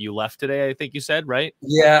group that you left today, I think you said, right?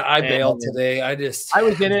 Yeah, I bailed today. I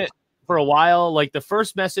was in it for a while. Like the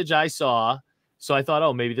first message I saw, so I thought,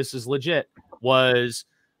 oh, maybe this is legit, was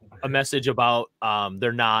a message about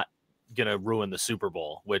they're not going to ruin the Super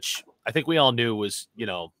Bowl, which I think we all knew was,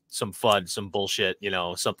 some FUD, some bullshit,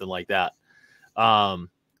 something like that.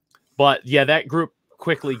 But yeah, that group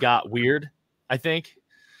quickly got weird, I think.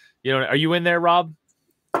 Are you in there, Rob?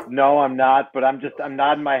 No, I'm not, but I'm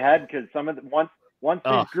nodding my head because some of once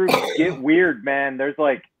these groups get weird, man, there's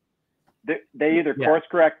like, they either course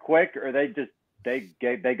correct quick or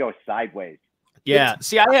they go sideways. Yeah.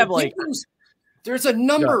 See, I have like there's a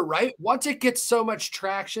number, right? Once it gets so much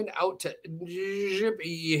traction out to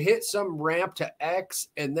you hit some ramp to X,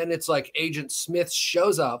 and then it's like Agent Smith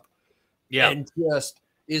shows up and just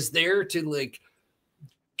is there to like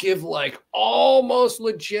give like almost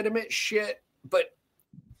legitimate shit, but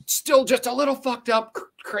still just a little fucked up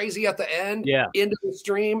crazy at the end into the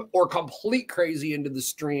stream, or complete crazy into the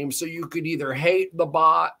stream. So you could either hate the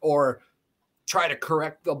bot or try to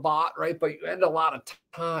correct the bot, right? But you end a lot of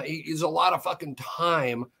time. Use a lot of fucking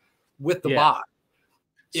time with the bot.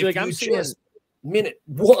 So if you just minute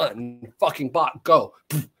one fucking bot go,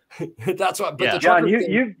 that's what. But the John,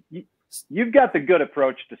 you've got the good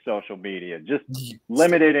approach to social media. Just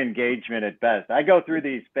limited engagement at best. I go through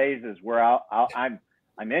these phases where I'm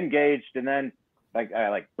engaged, and then I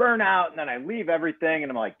like burn out, and then I leave everything,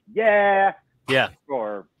 and I'm like,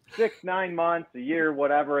 for 6-9 months, a year,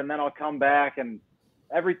 whatever, and then I'll come back and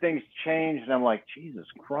everything's changed, and I'm like, Jesus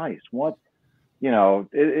Christ, what?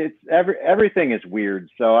 It's everything is weird.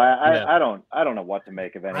 So I don't know what to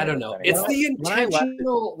make of any. I don't know. It's the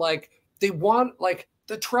intentional, like they want, like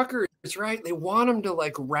the truckers, right? They want them to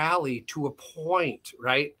like rally to a point,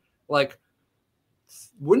 right? Like,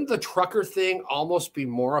 wouldn't the trucker thing almost be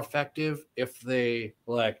more effective if they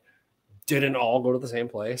like didn't all go to the same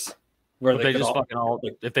place? where But they could just all, fucking all,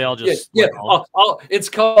 if they all yeah, just, yeah. split off. It's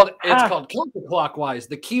called counterclockwise.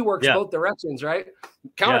 The key works Yeah. both directions, right?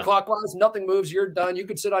 Counterclockwise, nothing moves. You're done. You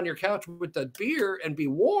could sit on your couch with the beer and be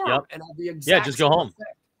warm Yep. and have the exact just go same home.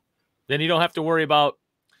 effect. Then you don't have to worry about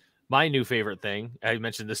my new favorite thing. I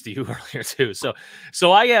mentioned this to you earlier too.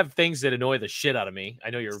 So I have things that annoy the shit out of me.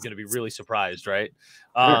 I know you're going to be really surprised, right?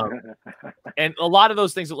 And a lot of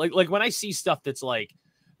those things, like when I see stuff that's like,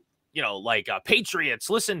 you know, like Patriots.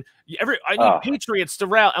 Listen, I need Patriots to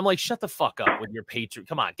rally. I'm like, shut the fuck up with your Patriot.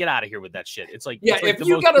 Come on, get out of here with that shit. It's like, yeah, it's like if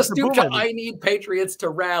you got a Stuka, I need Patriots to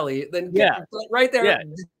rally, then right there. Yeah.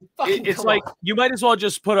 It's like you might as well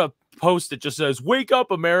just put a post that just says, "Wake up,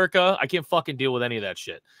 America." I can't fucking deal with any of that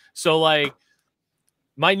shit. So like,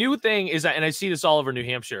 my new thing is, and I see this all over New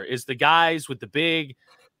Hampshire, is the guys with the big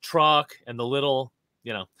truck and the little,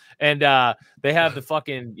 you know, and they have the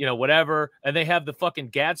fucking, you know, whatever, and they have the fucking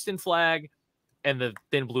Gadsden flag and the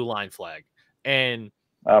thin blue line flag. And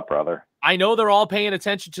brother, I know they're all paying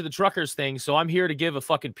attention to the truckers thing, so I'm here to give a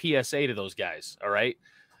fucking PSA to those guys. All right,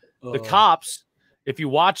 the cops, if you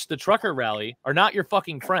watch the trucker rally, are not your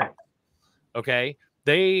fucking friend. Okay,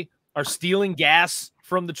 they are stealing gas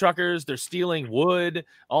from the truckers. They're stealing wood,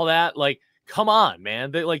 all that. Like, come on,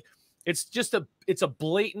 man. They like, it's a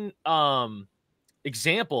blatant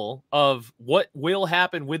example of what will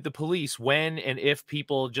happen with the police when and if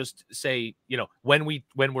people just say, you know, when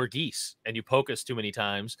we're geese and you poke us too many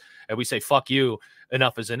times and we say, fuck you,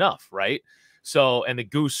 enough is enough, right? So, and the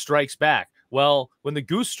goose strikes back. Well, when the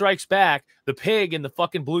goose strikes back, the pig in the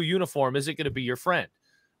fucking blue uniform isn't going to be your friend.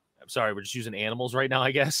 I'm sorry, we're just using animals right now,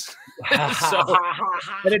 I guess. So,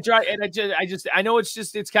 I know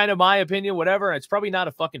it's kind of my opinion, whatever. It's probably not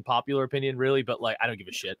a fucking popular opinion, really, but like, I don't give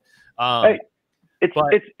a shit. Hey, it's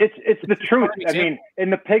the truth. I mean,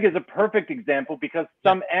 and the pig is a perfect example because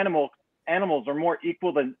some animals are more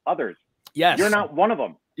equal than others. Yes, you're not one of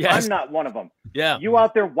them. Yes. I'm not one of them. Yeah, you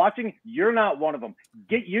out there watching, you're not one of them.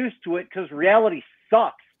 Get used to it because reality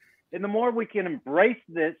sucks. And the more we can embrace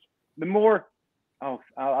this, the more. Oh,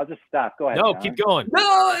 I'll just stop. Go ahead. No, Jon. keep going.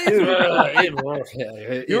 No,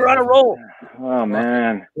 you're on a roll. Oh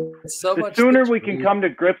man, so the much sooner we can come to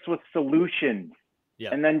grips with solutions,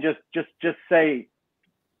 and then just say,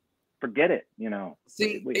 forget it. You know,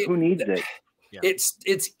 see, who needs it? Yeah.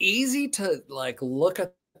 It's easy to like look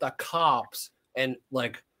at the cops and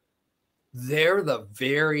like they're the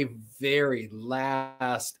very, very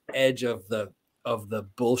last edge of the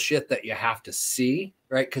bullshit that you have to see,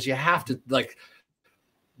 right? Because you have to like.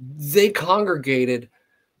 They congregated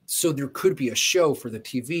so there could be a show for the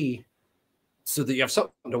TV so that you have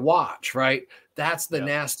something to watch, right? That's the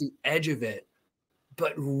nasty edge of it.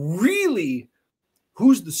 But really,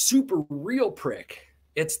 who's the super real prick?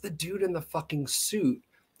 It's the dude in the fucking suit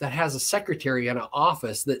that has a secretary in an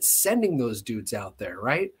office that's sending those dudes out there,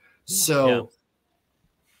 right? So,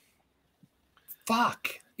 fuck,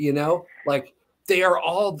 you know? Like, they are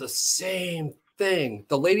all the same thing.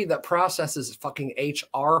 The lady that processes fucking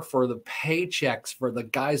HR for the paychecks for the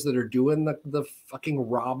guys that are doing the fucking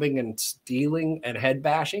robbing and stealing and head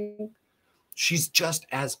bashing, she's just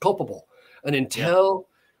as culpable. And until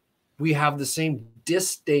we have the same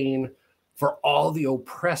disdain for all the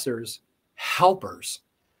oppressors, helpers,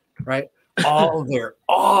 right? all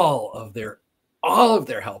of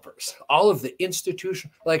their helpers, all of the institution,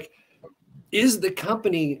 like, is the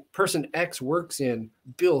company person X works in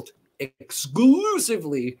built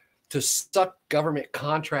exclusively to suck government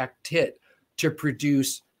contract tit to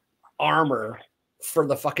produce armor for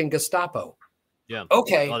the fucking Gestapo? Yeah.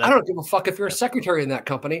 Okay. I don't give a fuck if you're a secretary in that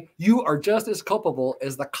company. You are just as culpable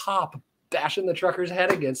as the cop bashing the trucker's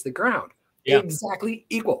head against the ground. Yeah. Exactly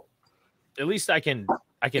equal. At least I can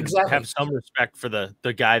have some respect for the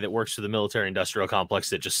guy that works for the military industrial complex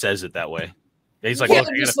that just says it that way. He's like,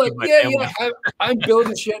 I'm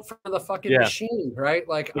building shit for the fucking machine, right?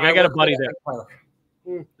 Like I got a buddy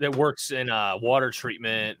that works in water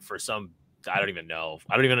treatment for some. I don't even know.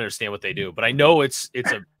 I don't even understand what they do, but I know it's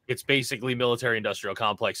basically military industrial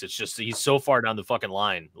complex. It's just he's so far down the fucking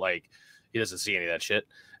line, like he doesn't see any of that shit,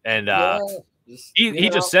 and he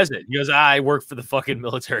just says it. He goes, I work for the fucking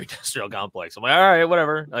military industrial complex. I'm like, all right,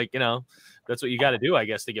 whatever. Like, you know, that's what you got to do, I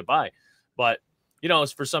guess, to get by. But you know,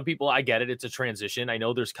 for some people, I get it. It's a transition. I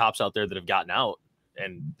know there's cops out there that have gotten out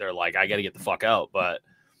and they're like, I got to get the fuck out. But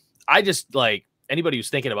I just like anybody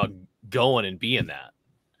who's thinking about going and being that,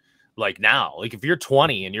 like now, like if you're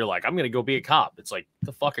 20 and you're like, I'm going to go be a cop. It's like,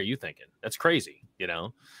 the fuck are you thinking? That's crazy. You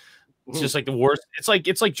know, it's just like the worst. It's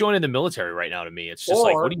like joining the military right now to me. It's just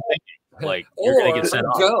like, what are you thinking? Like you're going to get sent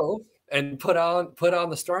off. Go and put on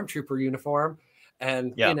the stormtrooper uniform.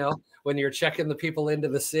 And, you know, when you're checking the people into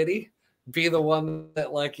the city, be the one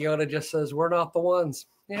that like Yoda just says, we're not the ones.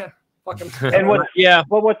 Yeah. Fucking. And what's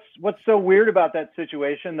so weird about that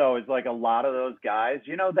situation though, is like a lot of those guys,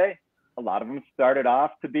 you know, a lot of them started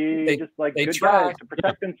off to be just like good guys to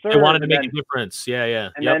protect and serve. They wanted to make a difference. Yeah.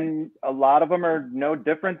 And then a lot of them are no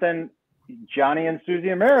different than Johnny and Susie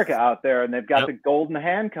America out there, and they've got the golden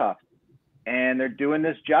handcuffs, and they're doing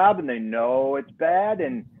this job, and they know it's bad,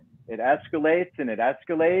 and it escalates,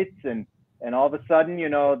 and all of a sudden, you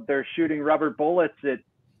know, they're shooting rubber bullets at,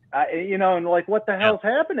 you know, and like, what the hell's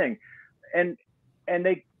happening? And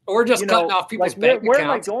they, or just cutting off people's bank where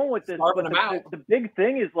accounts. Where am I going with this? The big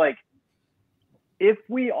thing is like, if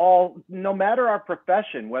we all, no matter our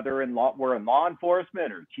profession, whether we're in law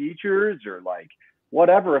enforcement or teachers or like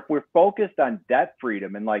whatever, if we're focused on debt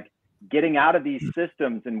freedom and like getting out of these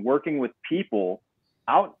systems and working with people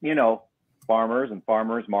out, you know, farmers and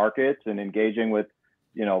farmers markets, and engaging with,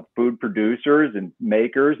 you know, food producers and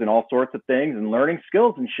makers and all sorts of things, and learning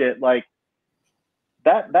skills and shit, like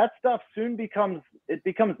that stuff soon becomes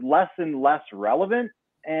less and less relevant.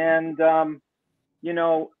 And, you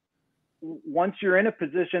know, once you're in a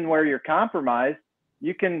position where you're compromised,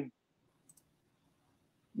 you can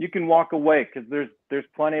walk away, because there's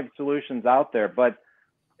plenty of solutions out there. But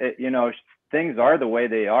you know, things are the way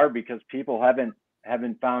they are because people haven't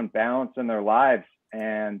found balance in their lives,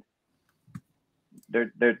 and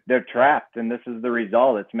they're trapped, and this is the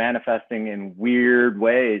result. It's manifesting in weird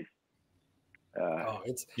ways.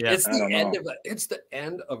 It's the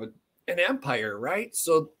end of an empire, right?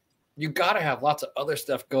 So you got to have lots of other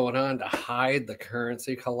stuff going on to hide the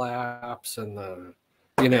currency collapse and the,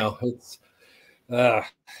 you know, it's it's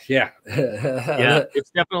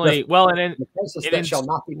definitely the crisis that shall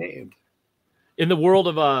not be named. In the world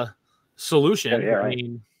of a solution, I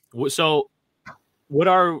mean, so what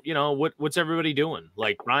are, you know, what's everybody doing?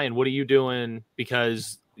 Like, Ryan, what are you doing?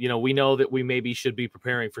 Because, you know, we know that we maybe should be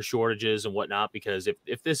preparing for shortages and whatnot, because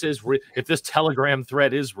if this Telegram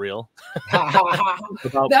thread is real, we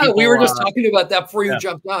were just talking about that before you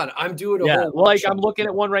jumped on. I'm doing a whole like I'm looking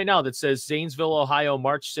at one right now that says Zanesville, Ohio,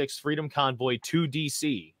 March 6th, Freedom Convoy to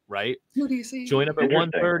DC, right? To DC. Join up at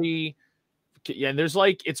 1:30. Yeah, and there's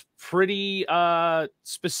like, it's pretty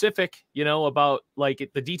specific, you know, about like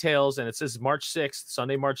the details, and it says March 6th,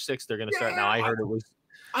 Sunday, March 6th, they're gonna start. Now I heard it was.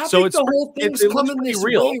 I think the whole thing's coming this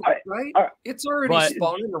real, right? It's already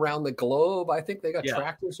spawning around the globe. I think they got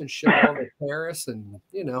tractors and shit all over Paris, and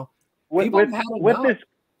you know, with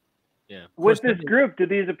this group, do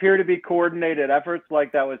these appear to be coordinated efforts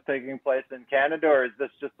like that was taking place in Canada, or is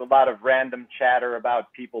this just a lot of random chatter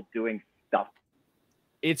about people doing stuff?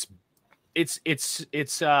 It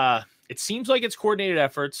seems like it's coordinated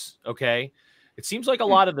efforts. Okay. It seems like a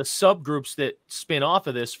lot of the subgroups that spin off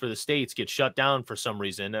of this for the states get shut down for some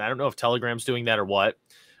reason. And I don't know if Telegram's doing that or what,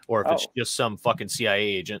 or if it's just some fucking CIA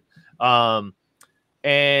agent. But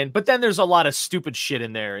then there's a lot of stupid shit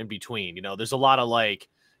in there in between. You know, there's a lot of like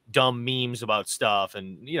dumb memes about stuff,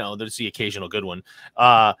 and you know, there's the occasional good one.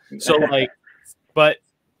 So like, but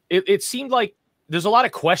it seemed like there's a lot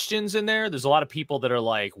of questions in there. There's a lot of people that are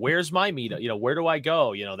like, where's my meetup? You know, where do I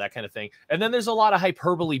go? You know, that kind of thing. And then there's a lot of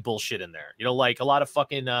hyperbole bullshit in there. You know, like a lot of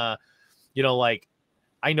fucking, you know, like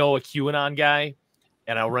I know a QAnon guy,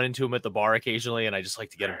 and I'll run into him at the bar occasionally, and I just like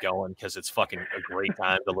to get him going because it's fucking a great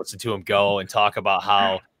time to listen to him go and talk about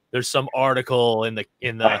how there's some article in the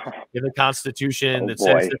Constitution that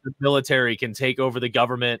says that the military can take over the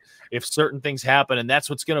government if certain things happen, and that's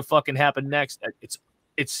what's gonna fucking happen next.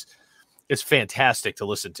 It's fantastic to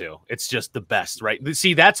listen to. It's just the best, right?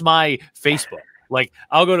 See, that's my Facebook. Like,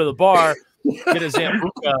 I'll go to the bar, get a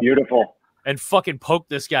Zambuca, beautiful, and fucking poke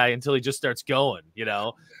this guy until he just starts going, you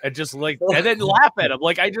know, and just like, and then laugh at him.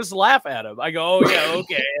 Like, I just laugh at him. I go, oh yeah,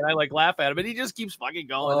 okay, and I like laugh at him, and he just keeps fucking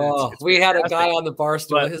going. We had a guy on the bar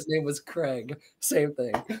stool. His name was Craig. Same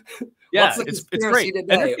thing. Yeah, it's great.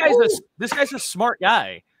 Today? And this guy's a smart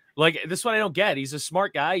guy. Like, this is what I don't get. He's a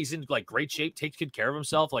smart guy. He's in like great shape, takes good care of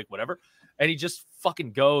himself, like whatever. And he just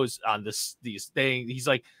fucking goes on these things. He's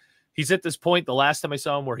like, he's at this point, the last time I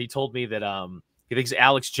saw him, where he told me that he thinks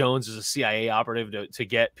Alex Jones is a CIA operative to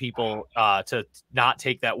get people to not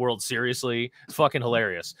take that world seriously. It's fucking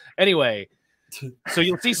hilarious. Anyway, so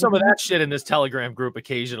you'll see some of that shit in this Telegram group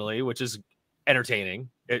occasionally, which is entertaining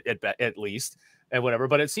at least, and whatever.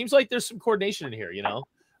 But it seems like there's some coordination in here, you know.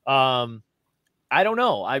 I don't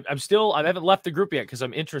know. I haven't left the group yet because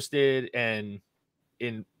I'm interested in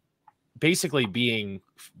basically being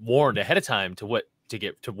warned ahead of time to what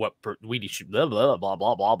we should blah blah blah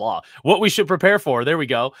blah blah blah what we should prepare for. There we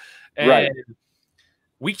go. And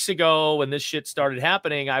weeks ago when this shit started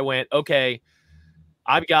happening, I went, okay,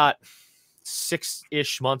 I've got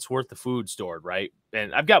 6-ish months worth of food stored, right?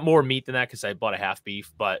 And I've got more meat than that because I bought a half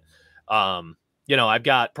beef, but you know, I've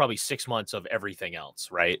got probably 6 months of everything else,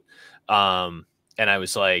 right? And I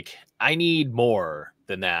was like, I need more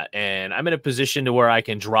than that. And I'm in a position to where I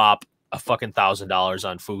can drop a fucking $1,000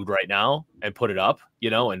 on food right now and put it up, you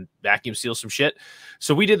know, and vacuum seal some shit.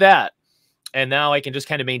 So we did that. And now I can just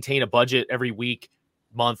kind of maintain a budget every week,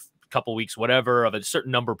 month, couple weeks, whatever, of a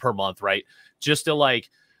certain number per month, right? Just to like,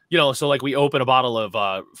 you know, so like we open a bottle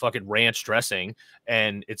of fucking ranch dressing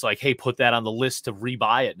and it's like, hey, put that on the list to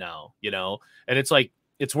rebuy it now, you know? And it's like,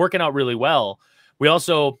 it's working out really well. We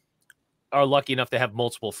also are lucky enough to have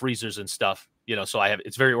multiple freezers and stuff, you know, so I have,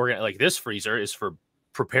 it's very organized. Like this freezer is for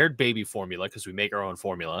prepared baby formula because we make our own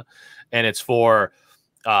formula. And it's for,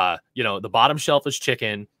 you know, the bottom shelf is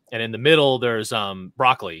chicken. And in the middle, there's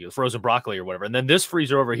broccoli, frozen broccoli or whatever. And then this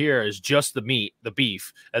freezer over here is just the meat, the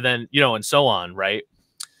beef, and then, you know, and so on, right?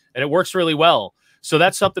 And it works really well. So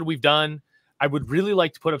that's something we've done. I would really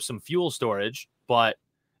like to put up some fuel storage, but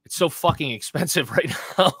it's so fucking expensive right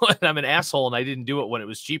now. And I'm an asshole and I didn't do it when it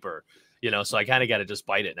was cheaper, you know, so I kind of got to just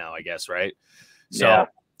bite it now, I guess, right? So yeah.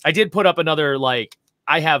 I did put up another, like,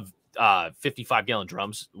 I have 55-gallon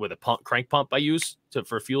drums with a crank pump I use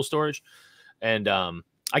for fuel storage. And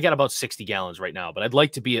I got about 60 gallons right now, but I'd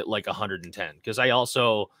like to be at like 110 because I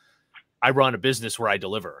run a business where I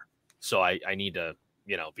deliver. So I need to,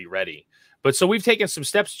 you know, be ready. But so we've taken some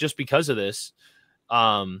steps just because of this.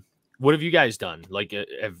 What have you guys done? Like,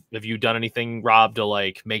 have you done anything, Rob, to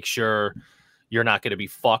like make sure you're not going to be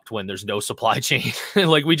fucked when there's no supply chain?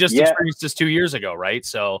 Like we just experienced this 2 years ago, right?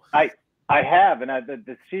 So I have, and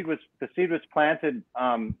the seed was planted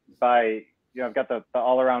by, you know, I've got the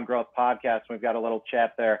All Around Growth podcast. We've got a little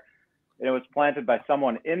chat there, and it was planted by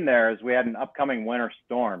someone in there as we had an upcoming winter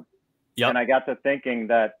storm. Yep. And I got to thinking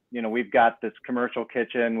that, you know, we've got this commercial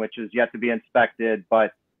kitchen, which is yet to be inspected,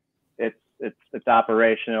 but it's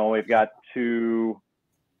operational. We've got two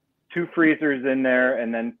freezers in there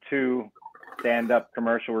and then 2 stand-up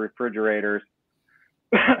commercial refrigerators.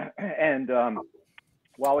 And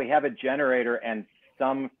while we have a generator and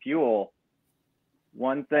some fuel,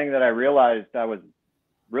 one thing that I realized I was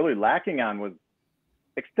really lacking on was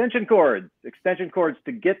extension cords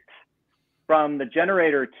to get from the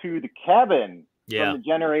generator to the cabin, from the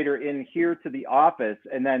generator in here to the office,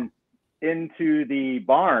 and then into the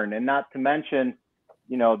barn, and not to mention,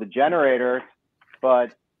 you know, the generator,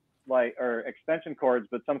 but like, or extension cords,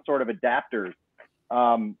 but some sort of adapters.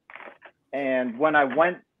 And when I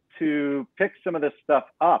went to pick some of this stuff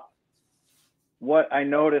up, what I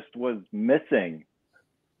noticed was missing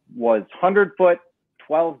was 100-foot,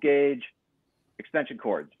 12-gauge extension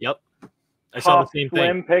cords. Yep. I saw the same thing.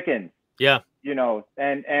 Slim pickings. Yeah. You know,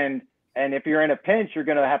 and if you're in a pinch, you're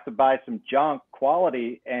going to have to buy some junk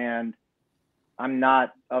quality. And I'm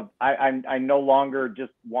not, I no longer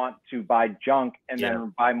just want to buy junk and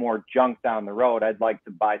then buy more junk down the road. I'd like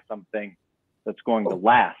to buy something that's going to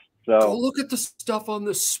last. So go look at the stuff on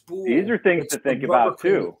the spool. These are things to think about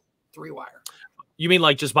too. 3-wire. You mean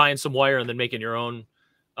like just buying some wire and then making your own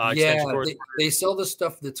extension cords? They sell the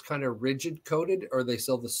stuff that's kind of rigid coated, or they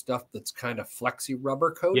sell the stuff that's kind of flexi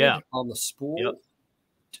rubber coated on the spool. Yep.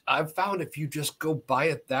 I've found if you just go buy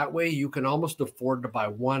it that way, you can almost afford to buy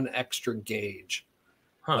 1 extra gauge,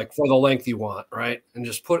 like for the length you want, right? And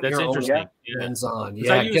just put your own ends on.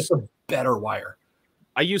 Yeah, get the better wire.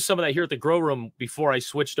 I used some of that here at the grow room before I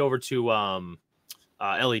switched over to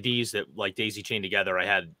LEDs that like daisy chained together. I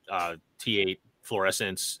had T8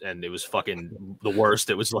 fluorescence, and it was fucking the worst.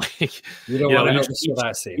 It was like, each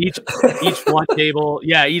flood table,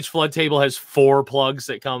 each flood table has 4 plugs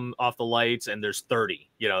that come off the lights, and there's 30,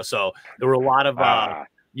 you know, so there were a lot of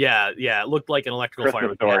it looked like an electrical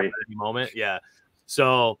fire at any moment.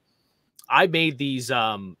 So I made these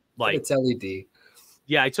like, it's LED.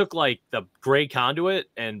 I took like the gray conduit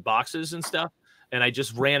and boxes and stuff, and I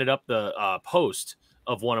just ran it up the post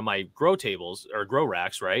of one of my grow tables or grow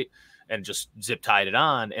racks, right? And just zip tied it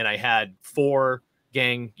on. And I had 4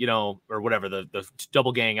 gang, you know, or whatever, the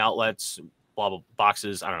double gang outlets, blah, blah,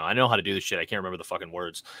 boxes. I don't know. I know how to do this shit. I can't remember the fucking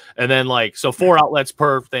words. And then like, so 4 outlets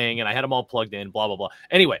per thing. And I had them all plugged in, blah, blah, blah.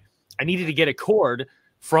 Anyway, I needed to get a cord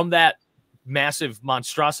from that massive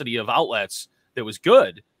monstrosity of outlets that was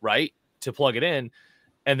good, right? To plug it in.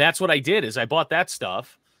 And that's what I did is I bought that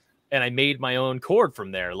stuff and I made my own cord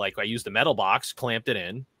from there. Like I used the metal box, clamped it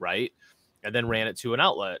in, right? And then ran it to an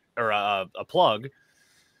outlet or a plug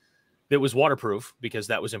that was waterproof, because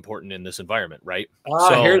that was important in this environment, right?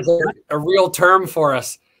 So here's a real term for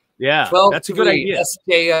us. Yeah, that's a good idea.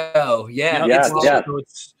 SKO.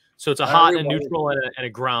 So it's a hot and neutral and a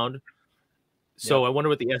ground. So I wonder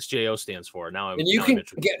what the SJO stands for. Now, and you can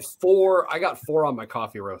get 4. I got 4 on my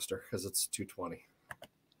coffee roaster because it's 220.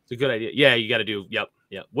 It's a good idea. Yeah, you got to do. Yep.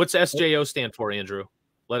 What's SJO stand for, Andrew?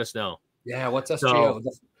 Let us know. Yeah, what's SJO? So,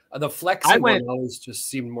 the flexing one always just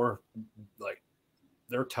seemed more like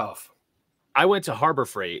they're tough. I went to Harbor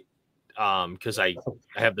Freight because I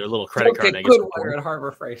have their little credit card. I good wire at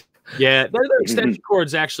Harbor Freight. Yeah, their extension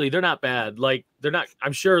cords actually, they're not bad. Like they're not.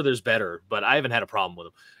 I'm sure there's better, but I haven't had a problem with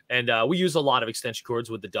them. And we use a lot of extension cords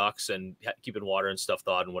with the ducks and keeping water and stuff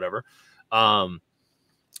thawed and whatever.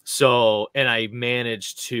 So, and I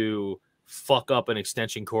managed to fuck up an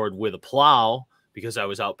extension cord with a plow because I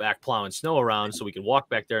was out back plowing snow around so we could walk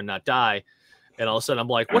back there and not die. And all of a sudden I'm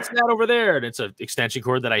like, what's that over there? And it's an extension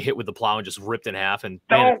cord that I hit with the plow and just ripped in half and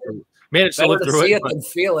managed to live through it. And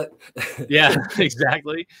feel it. Yeah,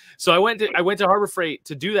 exactly. So I went to Harbor Freight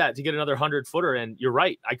to do that, to get another 100-footer. And you're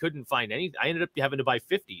right. I couldn't find any. I ended up having to buy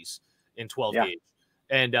 50s in 12 gauge.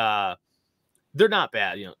 And they're not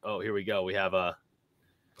bad. You know, oh, here we go. We have a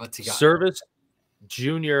Service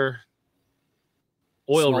Junior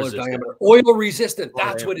oil resistant. Diameter. Oil resistant.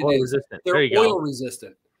 That's what it is. Resistant. They're oil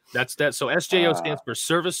resistant. That's that. So SJO stands for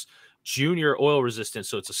Service Junior Oil Resistant.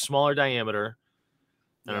 So it's a smaller diameter.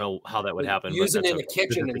 I don't know how that would happen. Use it in the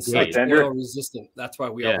kitchen and such oil resistant. That's why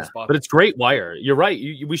we always bought it. But it's great wire. You're right.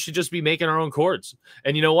 We should just be making our own cords.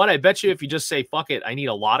 And you know what? I bet you if you just say, fuck it, I need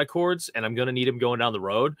a lot of cords and I'm going to need them going down the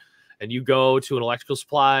road. And you go to an electrical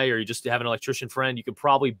supply or you just have an electrician friend, you could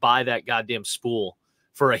probably buy that goddamn spool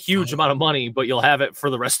for a huge amount of money, but you'll have it for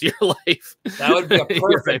the rest of your life. That would be a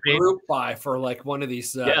perfect group buy for like one of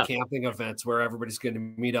these camping events where everybody's going to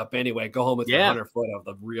meet up anyway. Go home with 100 foot of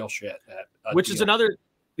the real shit. Which is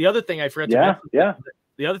the other thing I forgot to mention.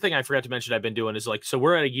 The other thing I forgot to mention I've been doing is like, so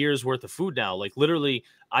we're at a year's worth of food now. Like literally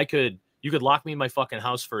you could lock me in my fucking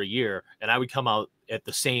house for a year and I would come out at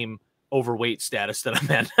the same overweight status that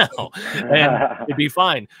I'm at now and it'd be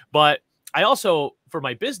fine. But I also, for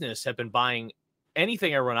my business, have been buying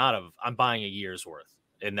anything I run out of, I'm buying a year's worth.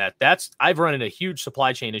 And I've run into huge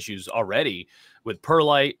supply chain issues already with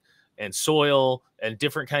perlite and soil and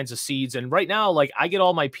different kinds of seeds. And right now, like I get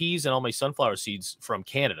all my peas and all my sunflower seeds from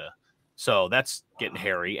Canada. So that's getting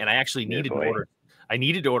hairy. And I actually needed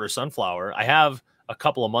to order sunflower. I have a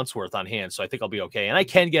couple of months worth on hand. So I think I'll be okay. And I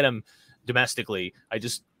can get them domestically. I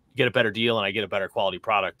just get a better deal and I get a better quality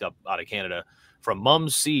product up out of Canada from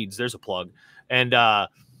Mum's Seeds. There's a plug. And,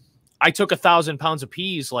 I took 1,000 pounds of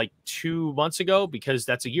peas like 2 months ago because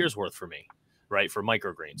that's a year's worth for me, right? For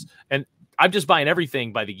microgreens. And I'm just buying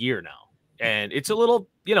everything by the year now. And it's a little,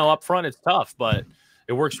 up front, it's tough, but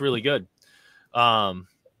it works really good. Lock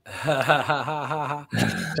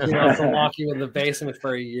you in the basement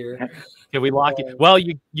for a year. Can we lock you? Well,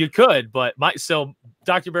 you could, but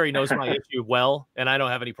Dr. Berry knows my issue well, and I don't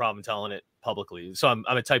have any problem telling it publicly. So I'm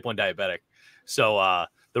a type 1 diabetic. So,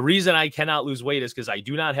 the reason I cannot lose weight is because I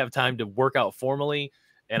do not have time to work out formally,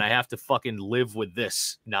 and I have to fucking live with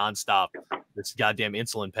this nonstop, this goddamn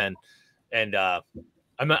insulin pen. And I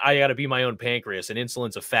got to be my own pancreas, and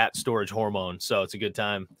insulin's a fat storage hormone, so it's a good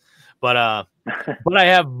time. But I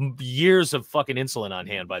have years of fucking insulin on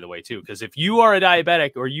hand, by the way, too, because if you are a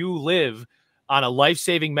diabetic or you live on a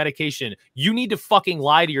life-saving medication, you need to fucking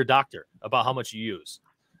lie to your doctor about how much you use.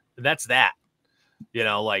 And that's that.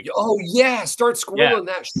 Start squirreling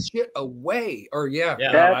that shit away. Or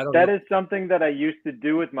that is something that I used to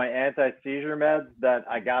do with my anti-seizure meds that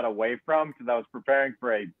I got away from because I was preparing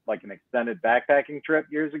for an extended backpacking trip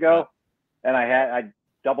years ago, and I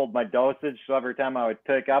doubled my dosage, so every time I would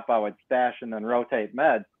pick up, I would stash and then rotate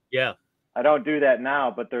meds. Yeah, I don't do that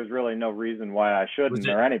now, but there's really no reason why I shouldn't,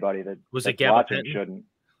 or anybody that's watching shouldn't.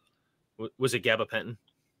 Was it gabapentin?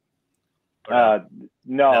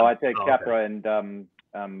 No, I take Keppra and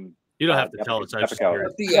you don't have to tell us.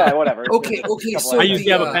 Yeah, whatever. Okay. So I use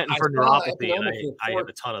gabapentin for neuropathy, and I have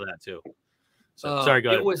a ton of that too. So, sorry, go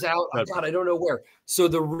ahead. It was out. God, I don't know where. So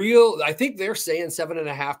I think they're saying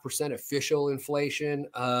 7.5% official inflation,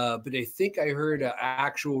 but I think I heard an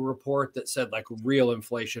actual report that said like real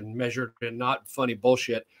inflation measured in not funny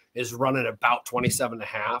bullshit is running about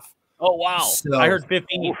 27.5. Oh wow! So, I heard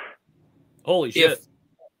 15. Holy shit!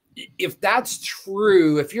 If that's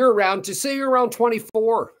true, if you're around, to say you're around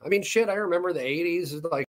 24, I mean, shit, I remember the 80s,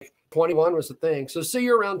 like 21 was the thing. So say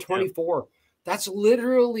you're around 24, that's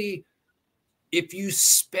literally, if you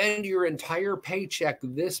spend your entire paycheck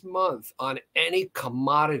this month on any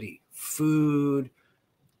commodity, food,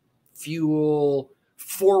 fuel,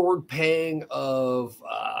 forward paying of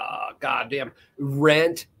goddamn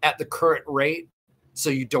rent at the current rate, so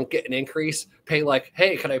you don't get an increase, pay like,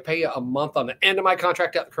 hey, can I pay you a month on the end of my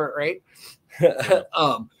contract at the current rate?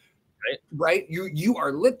 right? You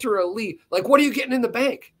are literally like, what are you getting in the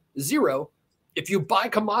bank? Zero. If you buy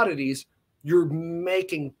commodities, you're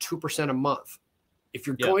making 2% a month. If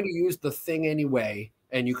you're going to use the thing anyway,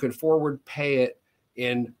 and you can forward pay it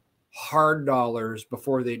in hard dollars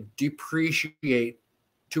before they depreciate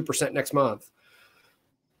 2% next month,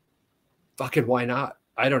 fucking why not?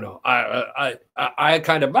 I don't know. I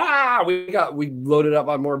kind of we loaded up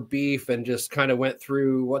on more beef and just kind of went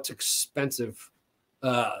through what's expensive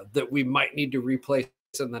that we might need to replace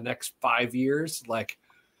in the next 5 years. Like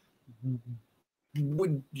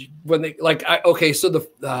when they like so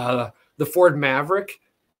the Ford Maverick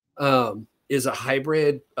is a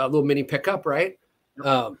hybrid, a little mini pickup, right?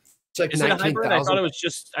 It's like is it a hybrid? I thought it was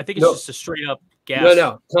just. I think it's just a straight up gas.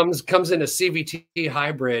 No, comes in a CVT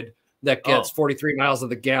hybrid that gets 43 miles of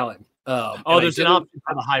the gallon. There's an option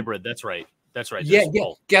for the hybrid. That's right. Yeah.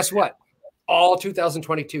 Guess what? All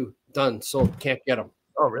 2022 done. Sold. Can't get them.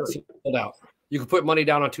 Oh, really? Sold out. You can put money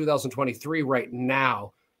down on 2023 right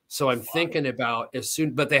now. So I'm thinking about as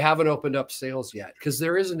soon, but they haven't opened up sales yet because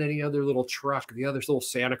there isn't any other little truck. The other little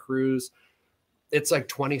Santa Cruz, it's like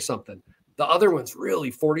 20 something. The other one's really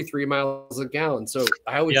 43 miles a gallon. So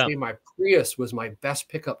I always say my Prius was my best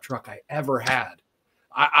pickup truck I ever had.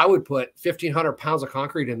 I would put 1,500 pounds of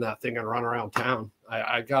concrete in that thing and run around town.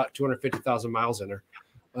 I got 250,000 miles in her.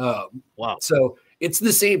 Wow. So it's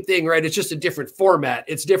the same thing, right? It's just a different format.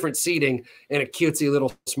 It's different seating and a cutesy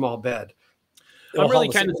little small bed. I'm really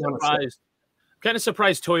kind of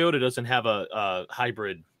surprised Toyota doesn't have a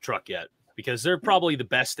hybrid truck yet, because they're probably the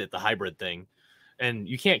best at the hybrid thing. And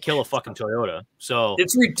you can't kill a fucking Toyota. So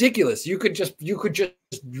it's ridiculous. You could just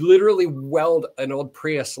literally weld an old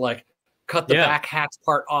Prius, like cut the back hatch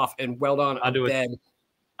part off and weld on a bed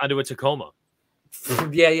onto a Tacoma.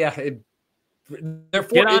 Yeah.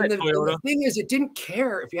 Therefore, the thing is, it didn't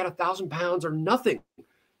care if you had 1,000 pounds or nothing.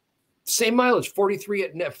 Same mileage, 43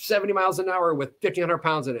 at 70 miles an hour with 1,500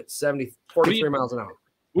 pounds in it, 43 miles an hour.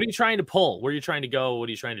 What are you trying to pull? Where are you trying to go? What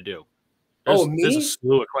are you trying to do? Me? There's a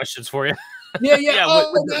slew of questions for you. Yeah.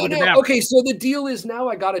 No. Okay, so the deal is now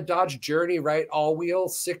I got a Dodge Journey, right? All wheel,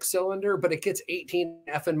 6-cylinder, but it gets 18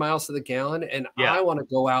 effing miles to the gallon. And I want to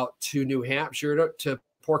go out to New Hampshire to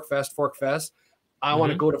Fork Fest. I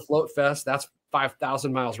want to go to Float Fest. That's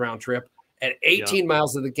 5,000 miles round trip at 18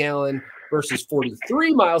 miles to the gallon versus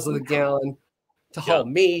 43 miles of the gallon to haul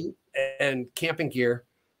me and camping gear.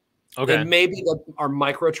 Okay. And maybe our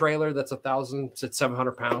micro trailer that's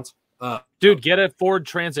 700 pounds. Dude, get a Ford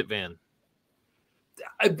Transit van.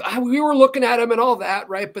 We were looking at them and all that,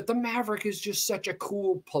 right? But the Maverick is just such a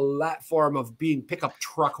cool platform of being pickup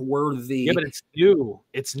truck worthy. Yeah, but it's new.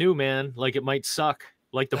 It's new, man. Like, it might suck.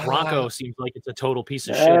 Like, the Bronco seems like it's a total piece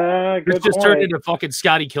of shit. It's just turned into fucking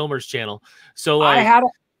Scotty Kilmer's channel. So, like, I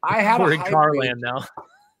had we're in Carland now.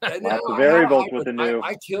 Lots of variables with the new.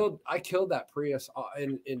 I killed that Prius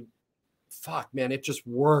and fuck, man, it just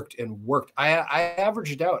worked and worked. I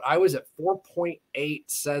averaged out. I was at 4.8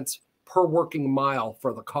 cents per working mile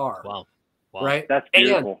for the car. Wow. Right? That's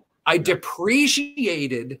beautiful. And I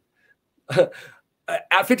depreciated at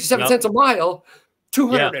 57 cents a mile,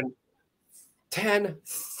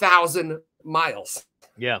 210,000 miles.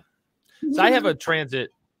 Yeah. So I have a transit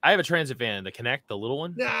van, the Connect, the little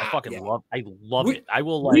one. I fucking love it. I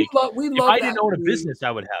will like if I didn't own a business,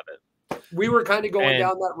 I would have it. We were kind of going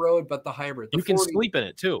down that road, but the hybrid. You can sleep in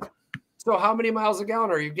it too. So how many miles a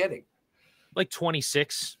gallon are you getting? Like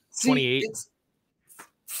 26, 28. It's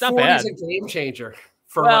not bad. It's a game changer.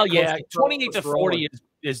 28 to 40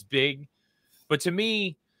 is big. But to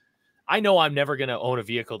me, I know I'm never going to own a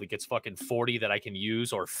vehicle that gets fucking 40 that I can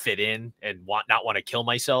use or fit in and not want to kill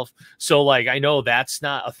myself. So, like, I know that's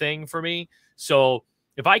not a thing for me. So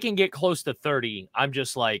if I can get close to 30, I'm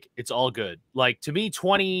just like, it's all good. Like, to me,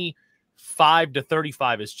 25 to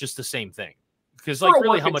 35 is just the same thing. Because, like,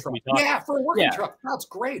 really, how much are we talking? Yeah, for a working truck, that's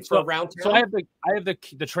great. For around town. So I have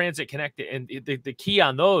the Transit connected, and the key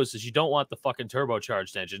on those is you don't want the fucking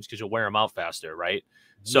turbocharged engines because you'll wear them out faster, right?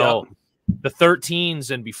 So the 13s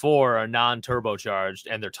and before are non-turbocharged,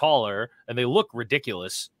 and they're taller, and they look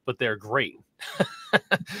ridiculous, but they're great.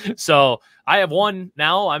 So I have one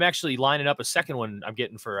now. I'm actually lining up a second one. I'm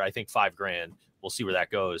getting for I think $5,000. We'll see where that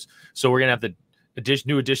goes. So we're gonna have the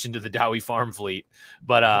new addition to the Dowie farm fleet,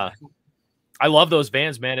 but I love those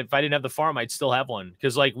vans, man. If I didn't have the farm, I'd still have one.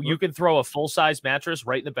 Because, like, you can throw a full-size mattress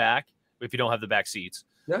right in the back if you don't have the back seats.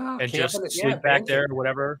 And just sleep back there or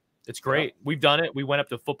whatever. It's great. We've done it. We went up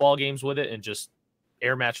to football games with it and just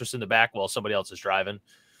air mattress in the back while somebody else is driving,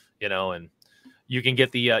 and you can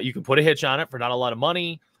get you can put a hitch on it for not a lot of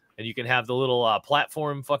money, and you can have the little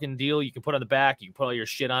platform fucking deal you can put on the back. You can put all your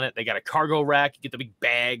shit on it. They got a cargo rack. You get the big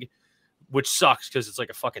bag. which sucks because it's like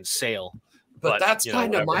a fucking sale. But that's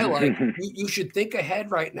kind of my whatever. like. You should think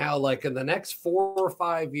ahead right now. Like in the next 4 or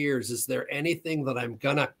 5 years, is there anything that I'm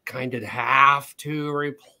gonna kind of have to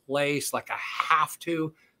replace? Like I have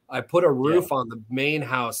to. I put a roof on the main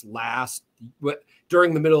house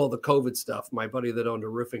during the middle of the COVID stuff. My buddy that owned a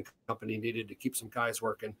roofing company needed to keep some guys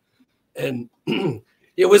working, and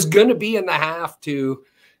it was gonna be in the have to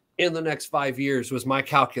in the next 5 years was my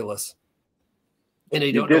calculus. And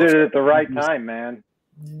you did it at the right time, man.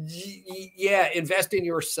 Yeah, invest in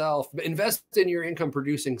yourself, invest in your income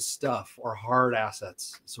producing stuff or hard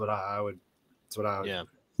assets. That's what I would. Yeah.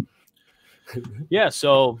 Yeah.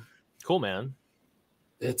 So cool, man.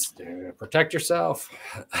 It's protect yourself.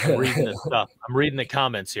 I'm reading this stuff. I'm reading the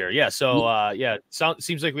comments here. Yeah. So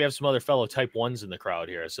seems like we have some other fellow type 1s in the crowd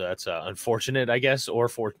here. So that's unfortunate, I guess, or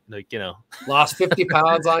for like, lost 50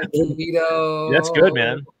 pounds on keto. That's good,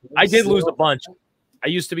 man. I did lose a bunch. I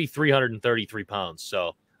used to be 333 pounds,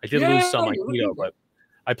 so I did lose some on keto, but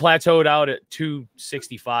I plateaued out at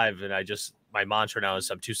 265, and my mantra now is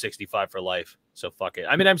I'm 265 for life. So fuck it.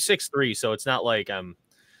 I mean, I'm 6'3", so it's not like I'm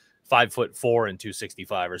 5'4" and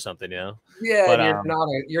 265 or something, Yeah, but,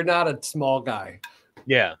 you're not a small guy.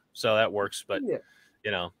 Yeah, so that works. But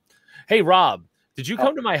hey, Rob, did you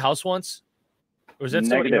come to my house once, or was that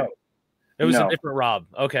somebody else? It was a different Rob.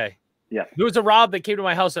 Okay, yeah, there was a Rob that came to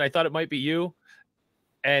my house, and I thought it might be you.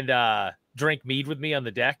 And drank mead with me on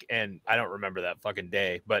the deck, and I don't remember that fucking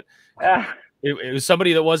day, but it was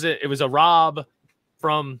somebody that wasn't. It was a Rob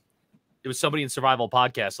from. It was somebody in Survival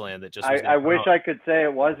Podcast Land that just. I wish I could say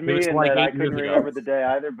it was me, and that I couldn't remember the day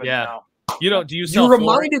either. But no. Do you? You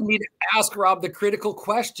reminded me to ask Rob the critical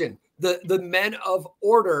question. The Men of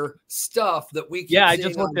Order stuff that we keep I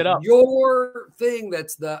just looked it up. Your thing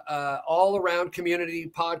that's the all around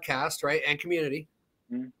community podcast, right? And community.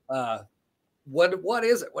 Mm-hmm. What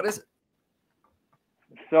is it? What is it?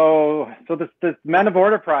 So this Men of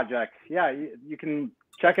Order project. Yeah, you can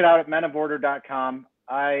check it out at menoforder.com.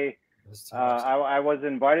 I was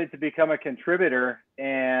invited to become a contributor,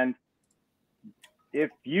 and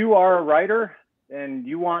if you are a writer and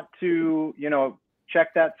you want to,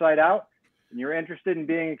 check that site out, and you're interested in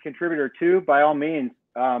being a contributor too, by all means,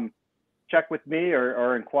 check with me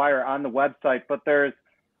or inquire on the website. But there's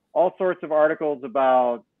all sorts of articles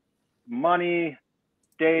about money,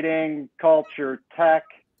 dating, culture, tech,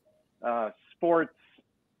 sports,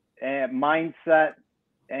 and mindset,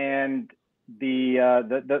 and the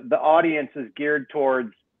audience is geared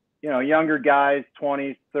towards younger guys,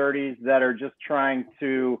 20s, 30s, that are just trying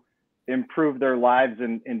to improve their lives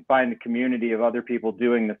and find a community of other people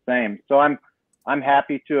doing the same. So I'm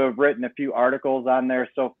happy to have written a few articles on there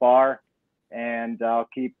so far, and I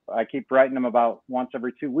keep writing them about once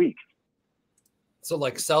every 2 weeks. So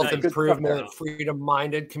like self-improvement,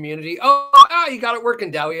 freedom-minded community. Oh, you got it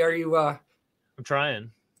working, Dowie. Are you? I'm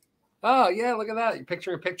trying. Oh yeah, look at that. You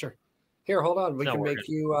picture a picture. Here, hold on. We can make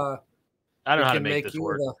you. I don't know how to make this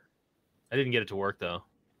work. I didn't get it to work though.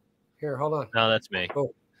 Here, hold on. No, that's me.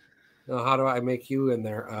 Oh, no. How do I make you in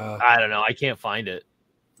there? I don't know. I can't find it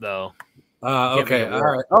though. Okay. All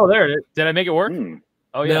right. Oh, there it is. Did I make it work?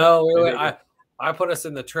 Oh yeah. No, wait. I put us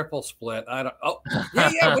in the triple split. I don't. Oh,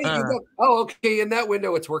 yeah. Wait, you go. Oh, okay. In that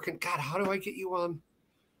window, it's working. God, how do I get you on?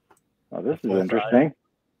 Oh, this is interesting.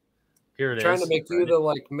 Here it is. Trying to make you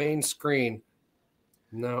the main screen.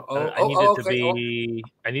 No.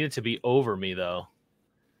 I need it to be over me though.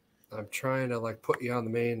 I'm trying to put you on the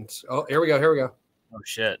main. Oh, here we go. Oh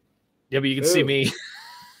shit. Yeah, but you can see me.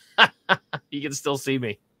 You can still see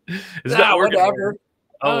me. Is that whatever?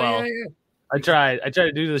 Oh well. Yeah. I try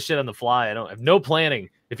to do this shit on the fly. I have no planning.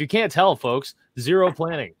 If you can't tell, folks, zero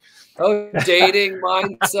planning. Oh, dating,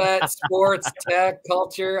 mindset, sports, tech,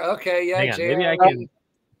 culture. Okay, yeah. Hang on, maybe I can.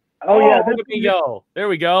 Look at me go. There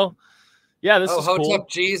we go. Yeah, this is cool. Up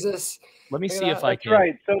Jesus. Let me see if I can. That's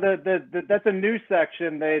right. So that's a new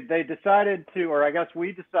section. They decided to, or I guess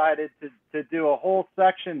we decided to do a whole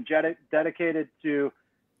section dedicated to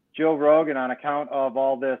Joe Rogan on account of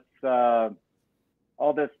all this the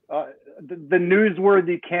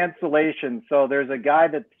newsworthy cancellation. So there's a guy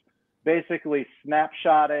that's basically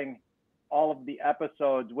snapshotting all of the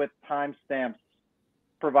episodes with timestamps,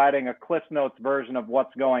 providing a Cliff Notes version of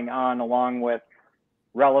what's going on, along with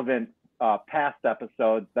relevant past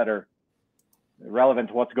episodes that are relevant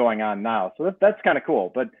to what's going on now. So that's kind of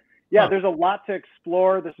cool. But yeah, there's a lot to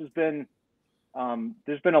explore. This has been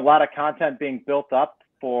there's been a lot of content being built up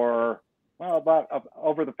for about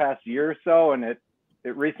over the past year or so, and it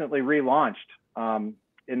recently relaunched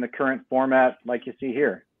in the current format like you see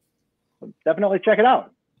here. So definitely check it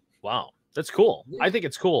out. Wow, that's cool. I think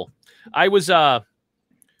it's cool. I was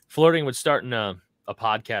flirting with starting a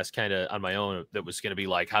podcast kind of on my own that was going to be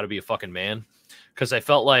like how to be a fucking man. Because I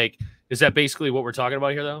felt like, is that basically what we're talking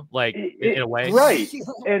about here, though? Like, in a way, right?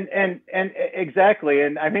 And exactly.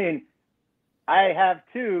 And I mean, I have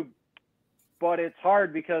too, but it's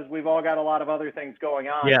hard because we've all got a lot of other things going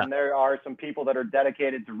on, yeah. and there are some people that are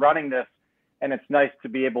dedicated to running this, and it's nice to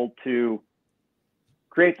be able to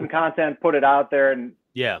create some content, put it out there, and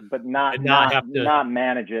but not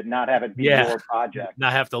manage it, not have it be your project,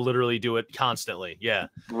 not have to literally do it constantly. Yeah,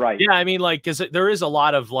 right. Yeah, I mean, like, because there is a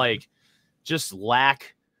lot of like just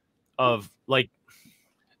lack of like,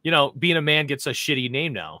 you know, being a man gets a shitty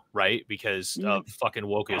name now, right? Because of fucking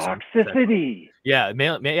wokeism, toxicity. Yeah,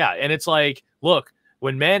 man, yeah, and it's like, look,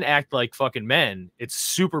 when men act like fucking men, it's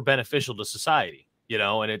super beneficial to society, you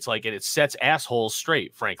know, and it's like, and it sets assholes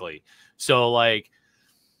straight, frankly. So like,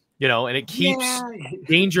 you know, and it keeps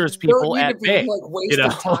dangerous people at bay. You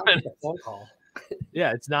know,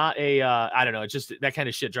 yeah, it's not a I don't know, it's just that kind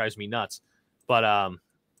of shit drives me nuts. But oh,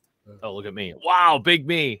 look at me! Wow, big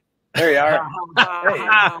me. There you are.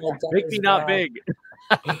 Big me, not big.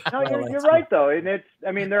 No, you're right though, and it's.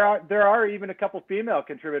 I mean, there are even a couple female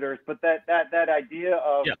contributors, but that idea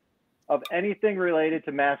of anything related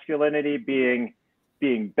to masculinity being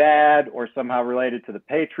bad or somehow related to the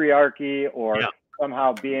patriarchy or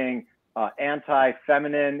somehow being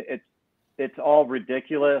anti-feminine, it's all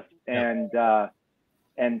ridiculous. And so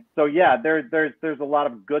there's a lot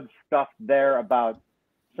of good stuff there about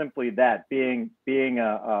simply that being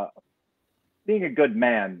a good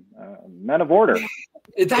man, man of order.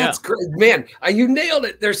 That's great, man. You nailed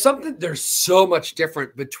it. There's so much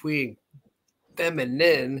different between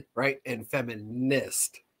feminine, right, and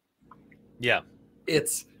feminist. Yeah,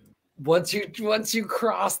 it's once you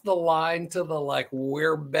cross the line to the like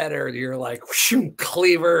we're better, you're like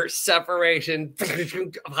cleaver, separation,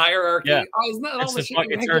 hierarchy. Yeah,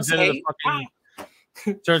 it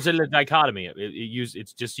turns into a dichotomy.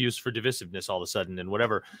 It's just used for divisiveness all of a sudden and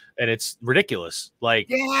whatever, and it's ridiculous. Like,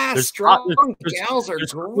 strong gals are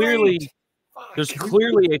great. There's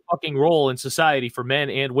clearly a fucking role in society for men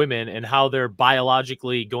and women and how they're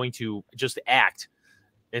biologically going to just act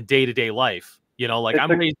in day-to-day life. You know, like I'm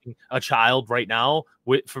raising a child right now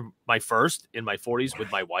for my first in my 40s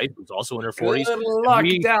with my wife, who's also in her 40s. Good luck,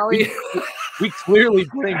 we clearly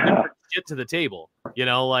bring different shit to the table. You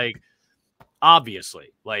know, like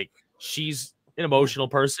obviously, like she's an emotional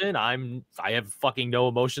person. I have fucking no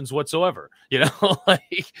emotions whatsoever. You know,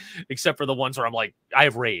 like except for the ones where I'm like, I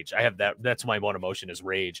have rage. I have that. That's my one emotion is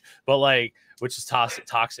rage. But like, which is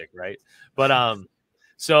toxic, right? But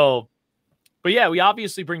But yeah, we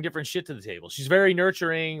obviously bring different shit to the table. She's very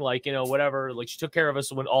nurturing, like, you know, whatever. Like she took care of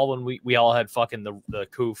us when we all had fucking the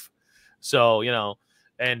coof. So, you know,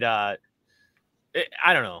 and I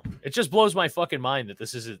don't know. It just blows my fucking mind that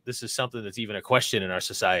this is something that's even a question in our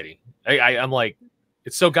society. I'm like,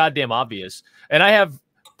 it's so goddamn obvious. And I have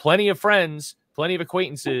plenty of friends, plenty of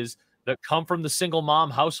acquaintances that come from the single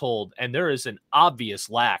mom household, and there is an obvious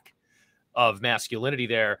lack of masculinity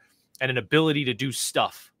there and an ability to do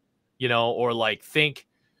stuff. You know, or like think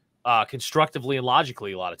constructively and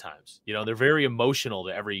logically a lot of times. You know, they're very emotional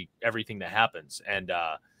to everything that happens. And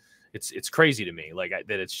it's crazy to me, like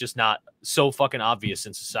that it's just not so fucking obvious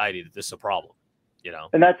in society that this is a problem, you know?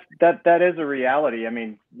 And that is a reality. I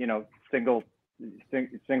mean, you know, single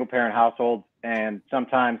parent households, and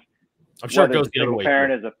sometimes I'm sure it goes the other way.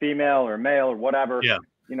 Parent is a female or male or whatever. Yeah.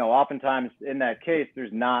 You know, oftentimes in that case,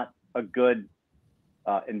 there's not a good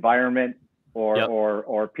environment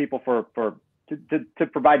or people to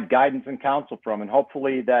provide guidance and counsel from. And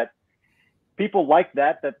hopefully that people like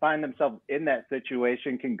that find themselves in that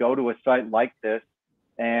situation can go to a site like this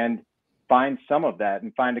and find some of that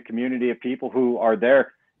and find a community of people who are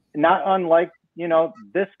there, not unlike, you know,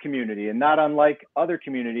 this community and not unlike other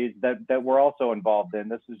communities that we're also involved in.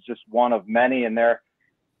 This is just one of many, and they're,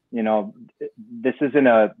 you know, this isn't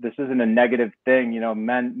a negative thing. You know,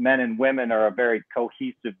 men and women are a very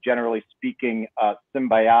cohesive, generally speaking,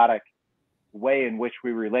 symbiotic way in which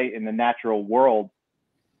we relate in the natural world.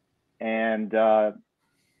 And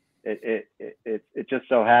it just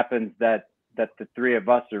so happens that the three of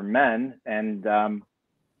us are men, and I'm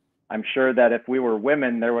sure that if we were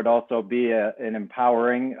women, there would also be an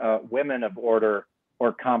empowering women of order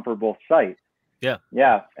or comparable site. Yeah,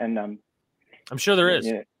 and I'm sure there is.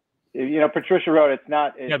 Yeah. You know, Patricia wrote, it's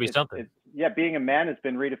not. Gotta be something. Being a man has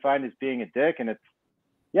been redefined as being a dick, and it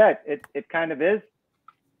kind of is.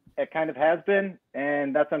 It kind of has been,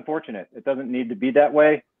 and that's unfortunate. It doesn't need to be that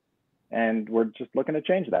way, and we're just looking to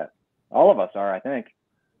change that. All of us are, I think.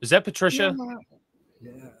 Is that Patricia?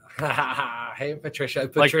 Yeah. Hey, Patricia.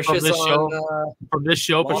 Like Patricia's from this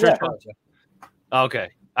show, Law Patricia. Project. Okay.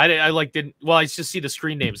 I like didn't. Well, I just see the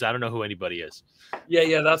screen names. I don't know who anybody is.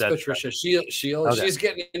 Yeah, that's Patricia. She's Okay.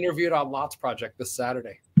 getting interviewed on Lots Project this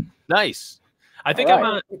Saturday. Nice. I think I'm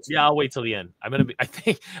on. Yeah, I'll wait till the end. I'm gonna be. I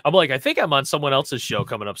think I'm on someone else's show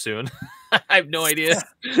coming up soon. I have no idea.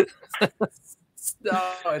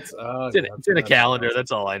 No, it's in a calendar.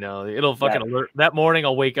 That's all I know. It'll fucking alert that morning.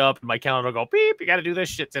 I'll wake up and my calendar will go beep. You got to do this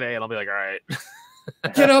shit today, and I'll be like, all right.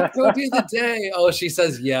 Get up, go do the day. Oh, she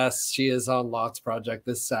says yes. She is on Lots Project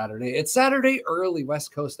this Saturday. It's Saturday early,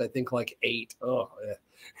 West Coast. I think like 8. Oh,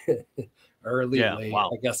 yeah. Early, late.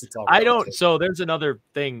 Wow. I guess it's all. I don't. So there's another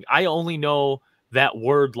thing. I only know that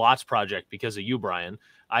word Lots Project because of you, Brian.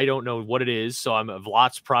 I don't know what it is, so I'm a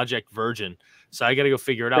Lots Project virgin. So I got to go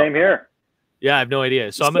figure it out. Same here. Yeah, I have no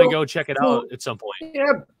idea. So I'm going to go check it out at some point.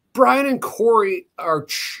 Yeah, Brian and Corey are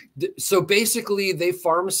so basically they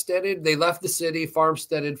farmsteaded. They left the city,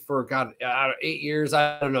 farmsteaded for 8 years.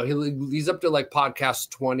 I don't know. He's up to like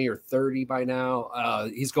podcast 20 or 30 by now.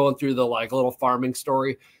 He's going through the like little farming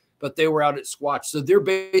story, but they were out at Squatch. So they're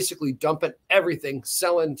basically dumping everything,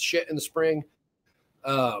 selling shit in the spring.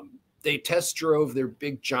 They test drove their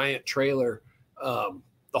big giant trailer,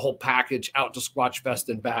 the whole package out to Squatch Fest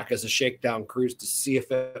and back as a shakedown cruise to see if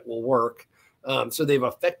it will work. So they've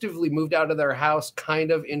effectively moved out of their house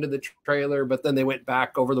kind of into the trailer, but then they went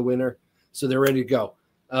back over the winter. So they're ready to go.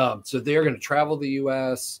 So they're going to travel the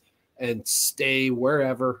U.S. and stay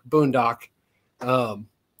wherever, boondock,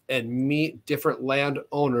 and meet different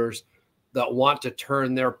landowners that want to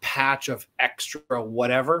turn their patch of extra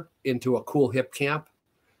whatever into a cool hip camp.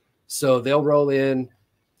 So they'll roll in,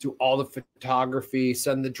 do all the photography,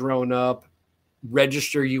 send the drone up,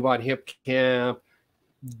 register you on hip camp,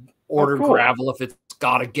 order gravel if it's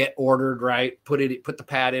got to get ordered, right? Put the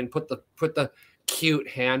pad in, put the cute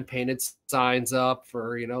hand painted signs up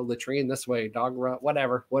for, latrine this way, dog run,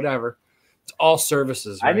 whatever. It's all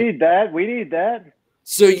services. Right? I need that. We need that.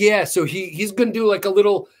 So yeah, so he's gonna do like a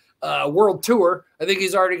little world tour. I think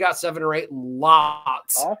he's already got 7 or 8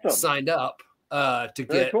 lots signed up to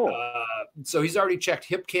get. Cool. So he's already checked.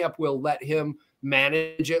 Hip Camp will let him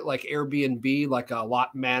manage it like Airbnb, like a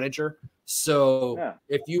lot manager. So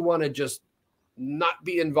if you want to just not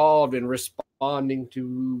be involved in responding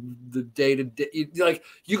to the day-to-day, like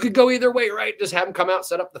you could go either way, right? Just have him come out,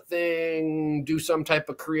 set up the thing, do some type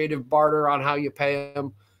of creative barter on how you pay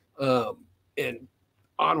him, and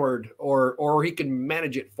onward, or he can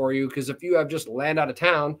manage it for you. Because if you have just land out of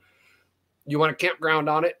town, you want a campground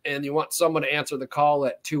on it, and you want someone to answer the call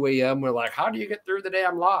at 2 a.m. We're like, how do you get through the day?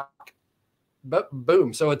 I'm locked. But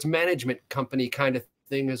boom. So it's management company kind of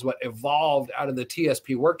thing is what evolved out of the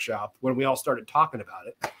TSP workshop when we all started talking about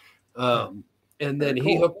it. And then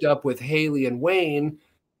he hooked up with Haley and Wayne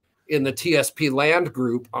in the TSP land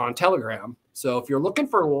group on Telegram. So if you're looking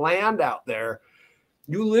for land out there,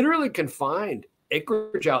 you literally can find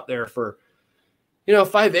acreage out there for,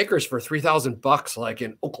 5 acres for $3,000, like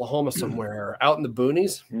in Oklahoma somewhere, out in the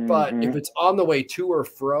boonies. Mm-hmm. But if it's on the way to or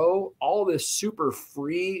fro, all this super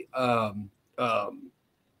free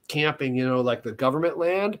camping, like the government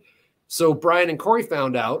land. So Brian and Corey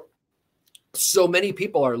found out so many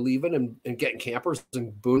people are leaving and getting campers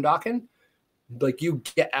and boondocking. Like you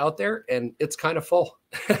get out there and it's kind of full.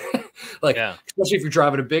 Especially if you're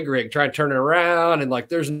driving a big rig, trying to turn it around, and like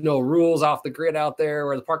there's no rules off the grid out there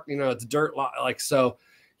where the park, it's dirt lot. Like, so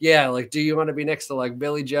yeah, like, do you want to be next to like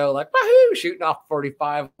Billy Joe, like wahoo, shooting off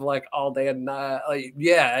 45 like all day and night? Like,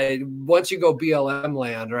 yeah, once you go BLM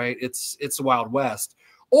land, right, it's the Wild West.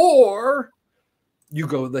 Or you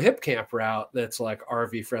go the hip camp route that's like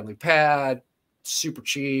RV friendly pad, super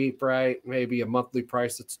cheap, right? Maybe a monthly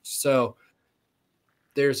price. So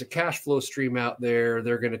there's a cash flow stream out there.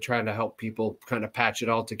 They're going to try to help people kind of patch it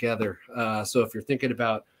all together. So if you're thinking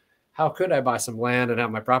about how could I buy some land and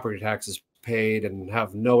have my property taxes paid and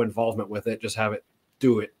have no involvement with it, just have it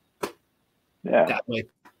do it. Yeah,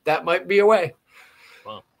 that might be a way.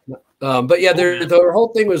 Wow. But yeah, their whole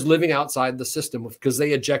thing was living outside the system because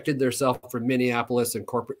they ejected themselves from Minneapolis and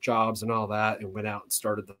corporate jobs and all that, and went out and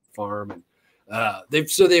started the farm. And they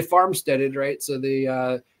farmsteaded, right?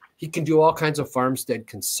 So he can do all kinds of farmstead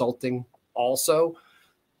consulting. Also,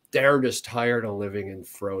 they're just tired of living in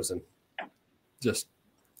frozen, just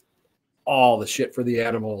all the shit for the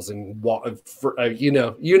animals and you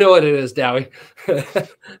know what it is, Dowie.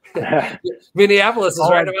 Minneapolis is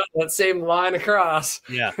right about that same line across.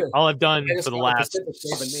 Yeah, all I've done for the last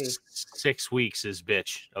 6 weeks is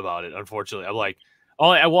bitch about it. Unfortunately, I'm like,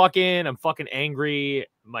 I walk in, I'm fucking angry.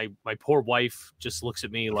 My poor wife just looks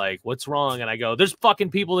at me like, "What's wrong?" And I go, "There's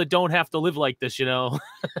fucking people that don't have to live like this, you know."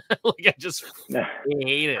 Like I just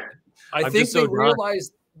hate it. I think they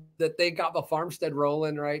realized that they got the farmstead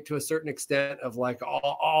rolling, right, to a certain extent of like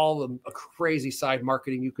all the crazy side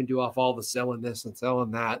marketing you can do off all the selling this and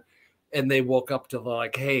selling that. And they woke up to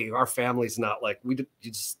like, hey, our family's not like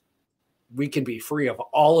we can be free of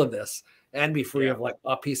all of this and be free of like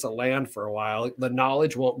a piece of land for a while. The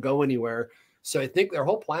knowledge won't go anywhere. So I think their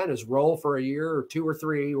whole plan is roll for a year or 2 or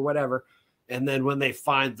 3 or whatever. And then when they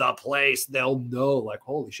find the place, they'll know like,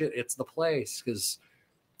 holy shit, it's the place, because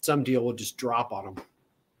some deal will just drop on them.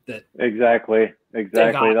 That exactly.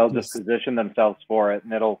 They'll just position themselves for it,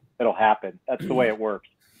 and it'll happen. That's the way it works.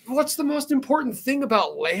 What's the most important thing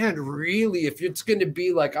about land, really? If it's going to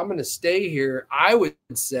be like, I'm going to stay here, I would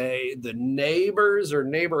say the neighbors or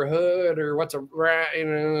neighborhood or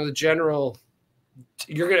the general.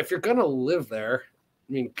 If you're going to live there,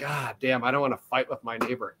 I mean, god damn, I don't want to fight with my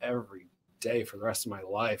neighbor every day for the rest of my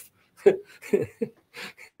life.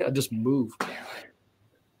 I'll just move.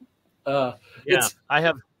 I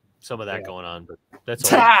have some of that going on, but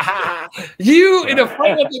that's all. You in a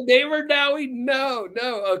fight with a neighbor, Dowie? No.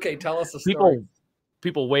 Okay, tell us a story.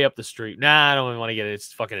 People way up the street. Nah, I don't even want to get it.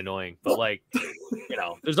 It's fucking annoying. But like,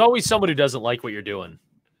 there's always someone who doesn't like what you're doing.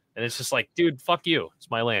 And it's just like, dude, fuck you. It's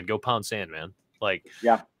my land. Go pound sand, man. Like,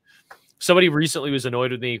 somebody recently was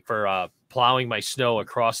annoyed with me for plowing my snow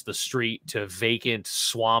across the street to vacant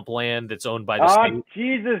swampland that's owned by the state.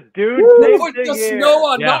 Jesus, dude. Put the snow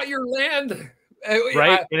on, not your land.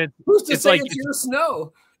 Right? Who's to say it's your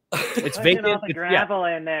snow? It's vacant. All the gravel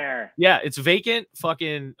in there. Yeah, it's vacant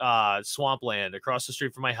fucking swampland across the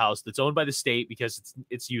street from my house that's owned by the state because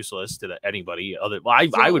it's useless to anybody. I would buy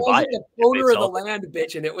it. The owner of the land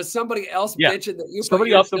bitching. It was somebody else bitching that you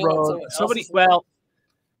somebody up the road.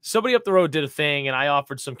 Somebody up the road did a thing, and I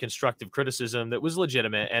offered some constructive criticism that was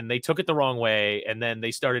legitimate, and they took it the wrong way, and then they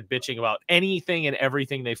started bitching about anything and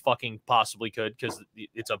everything they fucking possibly could because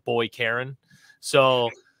it's a boy Karen. So,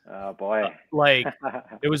 oh boy, like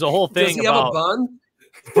it was a whole thing. Does he have a bun?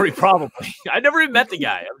 Pretty probably. I never even met the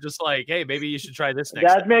guy. I'm just like, hey, maybe you should try this next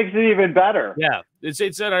time. That makes it even better. Yeah,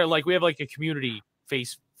 it's at our, like, we have like a community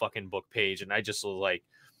face fucking book page, and I just was like,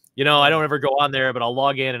 I don't ever go on there, but I'll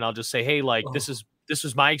log in and I'll just say, hey, like this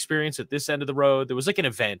was my experience at this end of the road. There was like an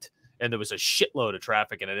event, and there was a shitload of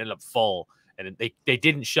traffic, and it ended up full. And they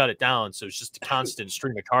didn't shut it down, so it's just a constant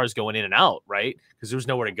stream of cars going in and out, right? Because there was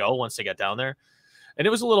nowhere to go once they got down there. And it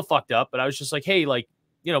was a little fucked up, but I was just like, hey, like,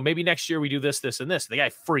 maybe next year we do this, this, and this. The guy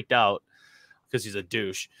freaked out because he's a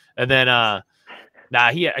douche. And then, I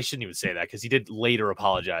shouldn't even say that because he did later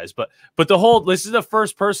apologize. But this is the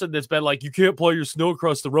first person that's been like, you can't plow your snow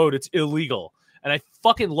across the road. It's illegal. And I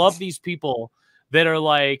fucking love these people that are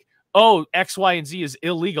like, oh, X, Y, and Z is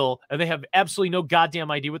illegal. And they have absolutely no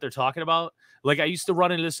goddamn idea what they're talking about. Like, I used to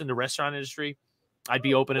run into this in the restaurant industry. I'd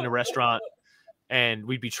be opening a restaurant and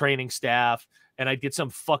we'd be training staff. And I'd get some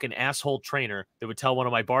fucking asshole trainer that would tell one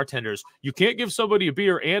of my bartenders, you can't give somebody a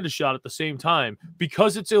beer and a shot at the same time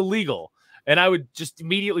because it's illegal. And I would just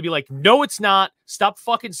immediately be like, no, it's not. Stop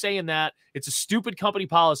fucking saying that. It's a stupid company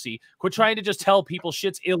policy. Quit trying to just tell people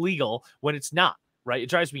shit's illegal when it's not, right? It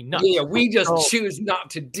drives me nuts. Yeah, we just choose not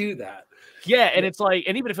to do that. Yeah, and it's like,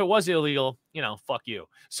 and even if it was illegal, fuck you.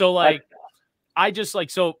 So like, I just like,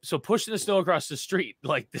 so pushing the snow across the street,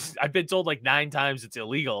 like this, I've been told like 9 times it's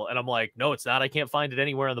illegal. And I'm like, no, it's not. I can't find it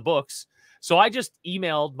anywhere in the books. So I just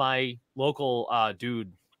emailed my local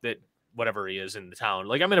dude that whatever he is in the town.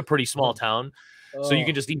 Like, I'm in a pretty small town, so you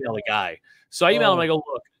can just email a guy. So I emailed him. I go,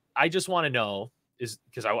 look, I just want to know is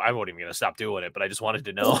because I wasn't even going to stop doing it, but I just wanted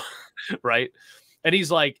to know. Right. And he's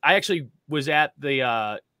like, I actually was at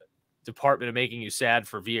the Department of Making You Sad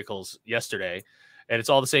for Vehicles yesterday, and it's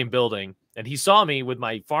all the same building. And he saw me with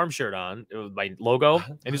my farm shirt on, with my logo.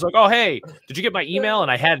 And he's like, oh, hey, did you get my email? And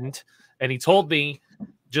I hadn't. And he told me,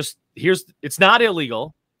 it's not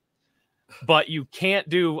illegal, but you can't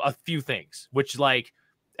do a few things, which, like,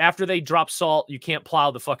 after they drop salt, you can't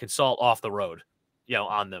plow the fucking salt off the road,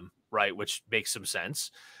 on them. Right. Which makes some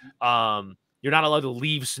sense. You're not allowed to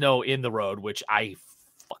leave snow in the road, which I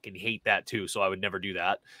fucking hate that too. So I would never do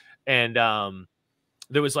that. And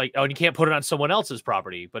there was like, oh, and you can't put it on someone else's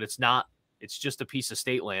property, but it's not. It's just a piece of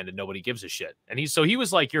state land and nobody gives a shit. And he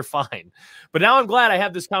was like, you're fine. But now I'm glad I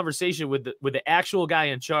have this conversation with the actual guy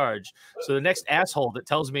in charge. So the next asshole that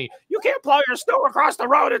tells me you can't plow your snow across the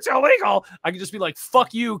road, it's illegal, I can just be like,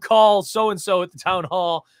 fuck you, call so-and-so at the town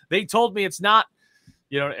hall. They told me it's not,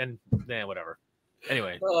 and whatever.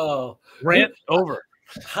 Anyway, rant over.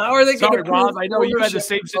 How are they going to Rob? I know you had the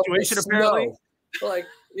same situation apparently. Like,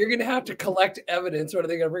 you're going to have to collect evidence. What are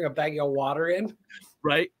they going to bring a bag of water in?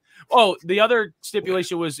 Right. Oh, the other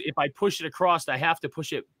stipulation was if I push it across, I have to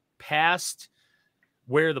push it past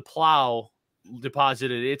where the plow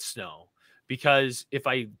deposited its snow. Because if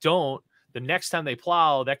I don't, the next time they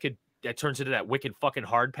plow, that turns into that wicked fucking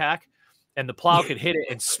hard pack. And the plow could hit it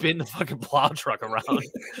and spin the fucking plow truck around.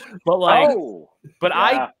 But like,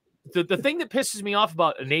 the thing that pisses me off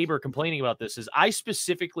about a neighbor complaining about this is I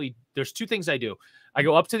specifically, there's two things I do. I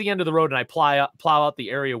go up to the end of the road and I plow out the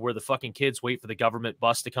area where the fucking kids wait for the government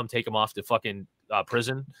bus to come take them off to fucking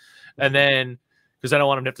prison. And then, because I don't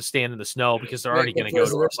want them to have to stand in the snow because they're already going to go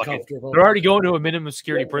to a fucking, they're already going to a minimum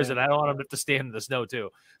security prison. I don't want them to have to stand in the snow too.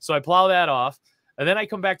 So I plow that off. And then I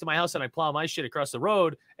come back to my house and I plow my shit across the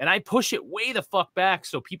road and I push it way the fuck back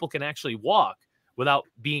so people can actually walk without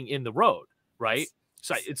being in the road, right?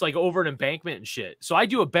 So it's like over an embankment and shit. So I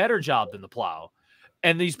do a better job than the plow.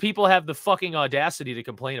 And these people have the fucking audacity to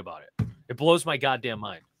complain about it. It blows my goddamn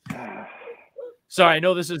mind. Sorry, I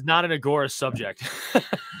know this is not an Agora subject.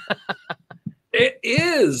 It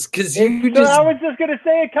is, because I was just going to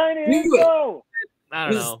say it kind of is, though. I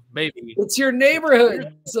don't know. Maybe. It's your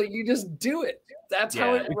neighborhood, so you just do it. That's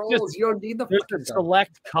how it rolls. You don't need the there's fucking a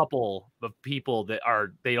select couple of people that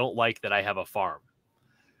they don't like that I have a farm.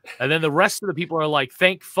 And then the rest of the people are like,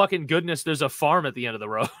 thank fucking goodness there's a farm at the end of the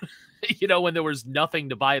road. You know, when there was nothing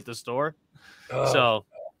to buy at the store. So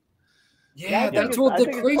that's what the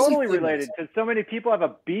crazy it's totally thing related, because so many people have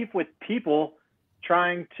a beef with people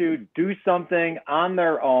trying to do something on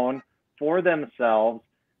their own for themselves,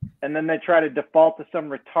 and then they try to default to some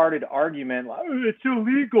retarded argument like, oh, it's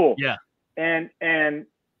illegal. Yeah. And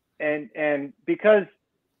because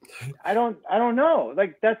I don't know,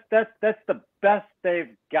 like that's the best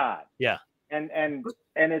they've got. Yeah. And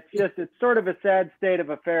it's sort of a sad state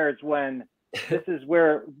of affairs when this is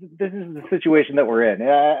the situation that we're in.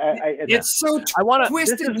 It's so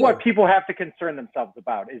twisted. This is what people have to concern themselves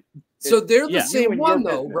about. So they're the same one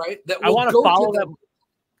though, right? That will go to the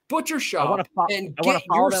butcher shop and get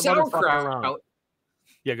your sauerkraut.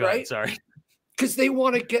 Yeah, go ahead. Sorry. Because they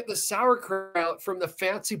want to get the sauerkraut from the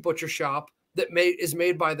fancy butcher shop that is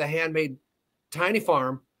made by the handmade tiny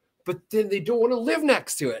farm, but then they don't want to live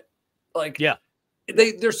next to it. Like,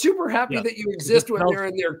 they're super happy that you exist when they're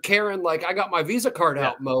in their Karen, like, I got my Visa card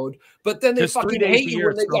out mode, but then they fucking hate you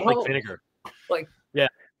when they get home. Like,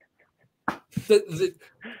 the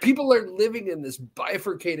people are living in this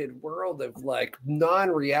bifurcated world of like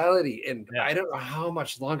non-reality, and I don't know how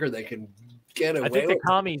much longer they can get away. I think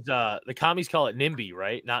the commies call it NIMBY,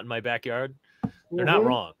 right? Not in my backyard. They're not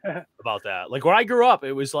wrong about that. Like where I grew up,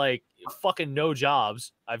 it was like fucking no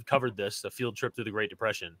jobs. I've covered this, the field trip through the Great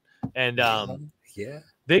Depression. And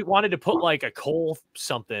they wanted to put like a coal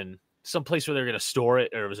something, someplace where they're going to store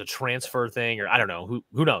it, or it was a transfer thing, or I don't know.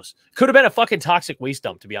 Who knows? Could have been a fucking toxic waste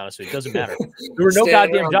dump, to be honest with you. It doesn't matter. There were no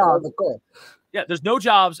goddamn jobs. Yeah, there's no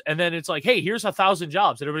jobs. And then it's like, hey, here's 1,000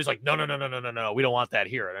 jobs. And everybody's like, no. We don't want that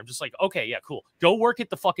here. And I'm just like, okay, yeah, cool. Go work at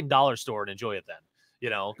the fucking dollar store and enjoy it then, you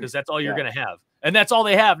know, because that's all you're going to have. And that's all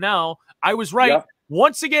they have now. I was right. Yep.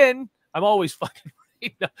 Once again, I'm always fucking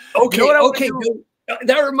right. Okay.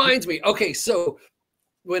 That reminds me. Okay, so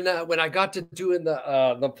when I got to doing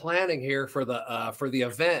the planning here for the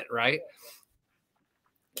event, right?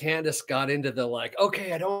 Candace got into the like,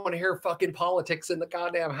 okay, I don't want to hear fucking politics in the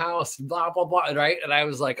goddamn house, blah, blah, blah, right? And I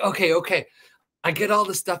was like, okay. I get all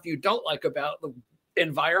the stuff you don't like about the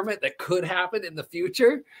environment that could happen in the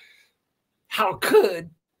future. How could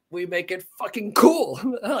we make it fucking cool?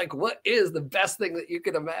 Like, what is the best thing that you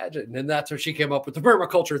can imagine? And that's where she came up with the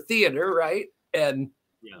permaculture theater, right? And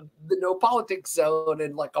the no politics zone,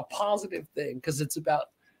 and like a positive thing, because it's about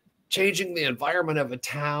changing the environment of a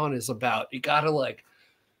town. Is about, you gotta like,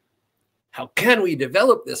 how can we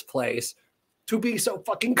develop this place to be so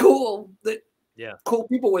fucking cool that cool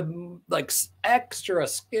people with like extra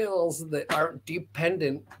skills that aren't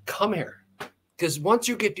dependent come here? Because once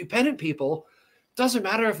you get dependent people, doesn't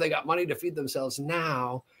matter if they got money to feed themselves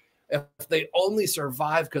now, if they only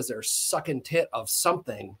survive because they're sucking tit of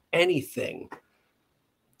something, anything,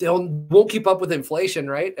 they won't keep up with inflation,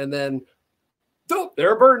 right? And then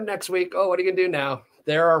they're a burden next week. Oh, what are you gonna do now?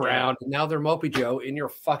 They're around. And now they're Mopey Joe in your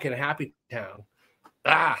fucking happy town.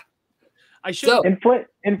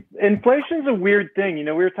 Inflation's a weird thing. You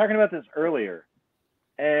know, we were talking about this earlier.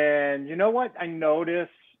 And you know what I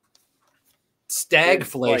noticed?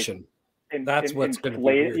 Stagflation. Like, that's what's going to be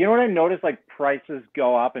weird. You know what I noticed? Like prices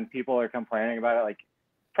go up and people are complaining about it. Like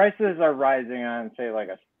prices are rising on, say, like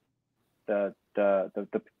the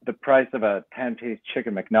price of a 10-piece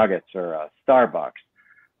chicken McNuggets or a Starbucks,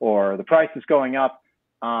 or the price is going up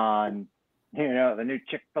on the new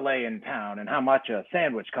Chick-fil-A in town and how much a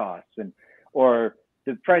sandwich costs, or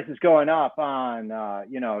the price is going up on,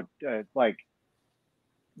 like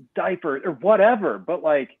diapers or whatever. But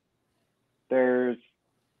like, there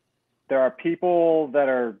are people that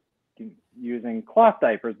are using cloth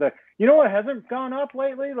diapers. What hasn't gone up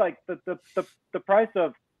lately? Like the price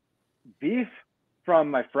of beef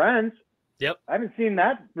from my friends. Yep. I haven't seen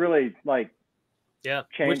that really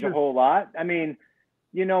change a whole lot. I mean,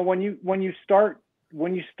 when you start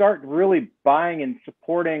really buying and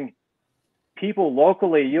supporting people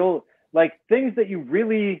locally, you'll like things that you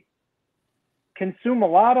really consume a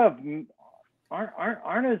lot of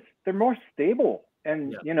aren't as, they're more stable,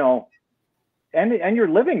 and and you're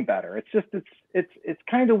living better. It's just it's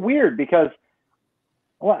kind of weird because,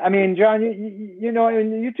 well, I mean, John, and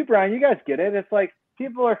you too, Brian, you guys get it. It's like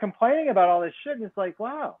people are complaining about all this shit, and it's like,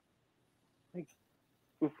 wow.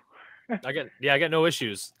 I got no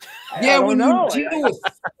issues. Yeah, when you deal with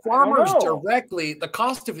farmers directly, the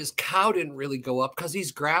cost of his cow didn't really go up because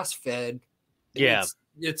he's grass fed. Yeah,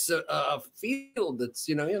 it's a field that's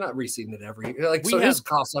you're not reseeding it every his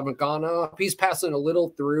costs haven't gone up. He's passing a little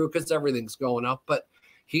through because everything's going up, but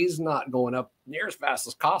he's not going up near as fast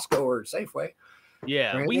as Costco or Safeway.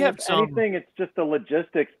 Yeah, right? We have some. Anything, it's just a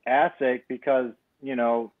logistics asset because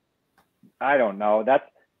I don't know.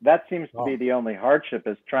 That seems to be the only hardship,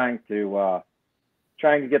 is trying to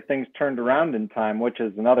get things turned around in time, which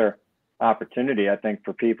is another opportunity, I think,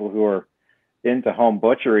 for people who are into home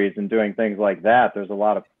butcheries and doing things like that. There's a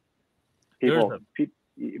lot of people.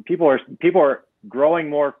 People are growing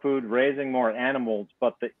more food, raising more animals,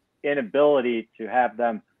 but the inability to have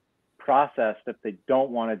them processed if they don't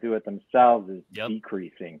want to do it themselves is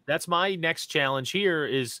decreasing. That's my next challenge here.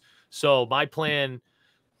 My plan.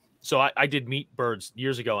 So I did meat birds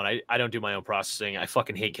years ago, and I don't do my own processing. I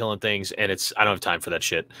fucking hate killing things, and I don't have time for that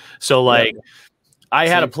shit. So I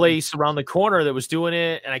had a place around the corner that was doing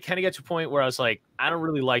it, and I kind of got to a point where I was like, I don't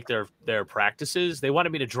really like their practices. They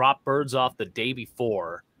wanted me to drop birds off the day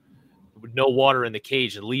before with no water in the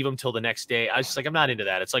cage and leave them till the next day. I was just like, I'm not into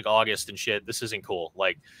that. It's like August and shit. This isn't cool.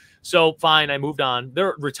 So fine, I moved on.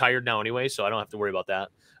 They're retired now anyway, so I don't have to worry about that.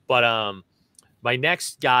 But my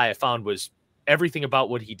next guy I found was, everything about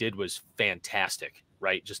what he did was fantastic,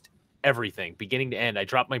 right? Just everything, beginning to end. I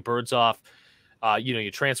dropped my birds off.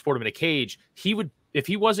 You transport them in a cage. He would, if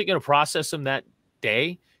he wasn't going to process them that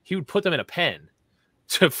day, he would put them in a pen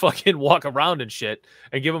to fucking walk around and shit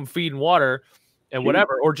and give them feed and water and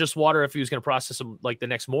whatever, or just water if he was going to process them like the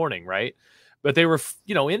next morning, right? But they were,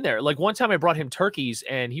 in there. Like one time I brought him turkeys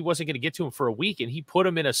and he wasn't going to get to them for a week, and he put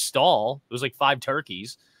them in a stall. It was like 5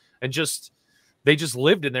 turkeys, and they just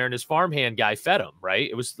lived in there, and his farmhand guy fed them, right?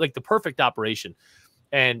 It was like the perfect operation.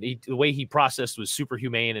 And the way he processed was super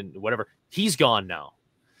humane and whatever. He's gone now.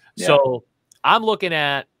 Yeah. So I'm looking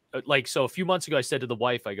at, so a few months ago, I said to the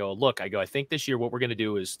wife, I think this year what we're going to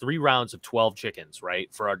do is 3 rounds of 12 chickens, right?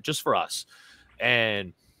 Just for us.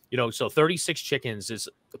 And, so 36 chickens is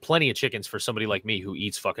plenty of chickens for somebody like me who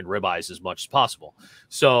eats fucking ribeyes as much as possible.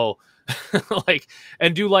 So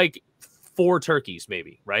and do 4 turkeys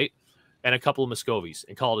maybe, right? And a couple of Muscovies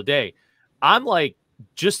and call it a day. I'm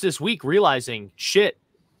just this week realizing, shit,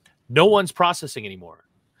 no one's processing anymore.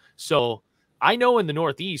 So I know in the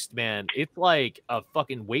Northeast, man, it's like a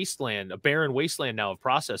fucking wasteland, a barren wasteland now of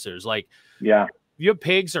processors. If you have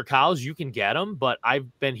pigs or cows, you can get them. But I've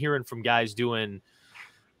been hearing from guys doing,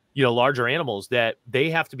 larger animals that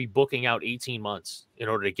they have to be booking out 18 months in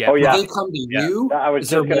order to get. Oh, yeah. They come to you? I was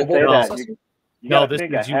just going to say that. You gotta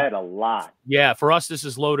think ahead a lot. Yeah, for us, this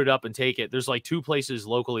is loaded up and take it. There's 2 places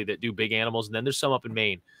locally that do big animals, and then there's some up in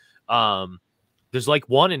Maine. There's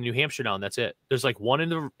 1 in New Hampshire now, and that's it. There's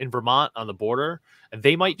 1 in Vermont on the border, and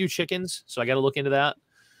they might do chickens, so I got to look into that.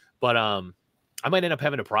 But I might end up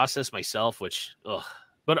having to process myself,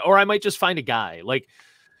 or I might just find a guy.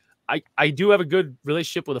 I do have a good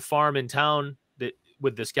relationship with a farm in town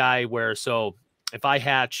with this guy where, so if I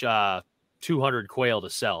hatch 200 quail to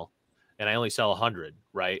sell, and I only sell 100,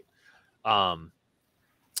 right?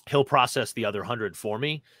 He'll process the other 100 for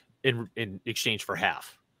me in exchange for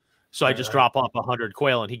half. So I just drop off 100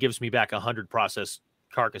 quail, and he gives me back 100 processed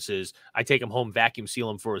carcasses. I take them home, vacuum seal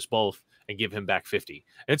them for us both, and give him back 50.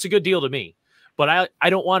 And it's a good deal to me. But I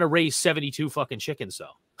don't want to raise 72 fucking chickens,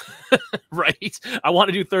 though. Right? I want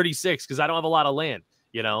to do 36 because I don't have a lot of land,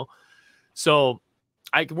 So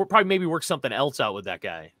we'll probably maybe work something else out with that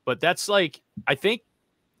guy. But that's I think,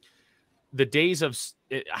 the days of,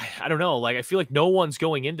 I don't know, I feel like no one's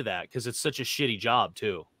going into that because it's such a shitty job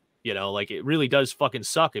too. It really does fucking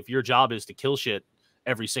suck if your job is to kill shit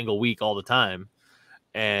every single week all the time.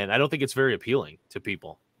 And I don't think it's very appealing to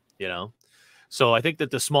people, So I think that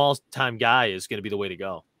the small time guy is going to be the way to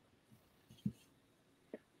go.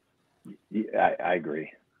 Yeah, I agree.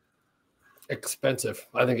 Expensive.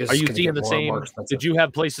 I think it's Are you gonna seeing get the more and more same? expensive. Did you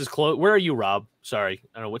have places close? Where are you, Rob? Sorry,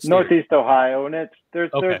 I don't know what's Northeast Ohio, and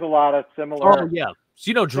there's a lot of similar. Oh yeah, so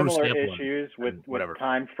you know Drew similar Sample issues with whatever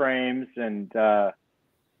time frames and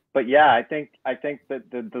but yeah, I think that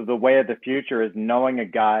the way of the future is knowing a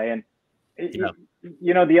guy, and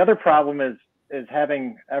you know, the other problem is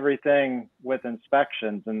having everything with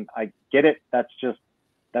inspections, and I get it, that's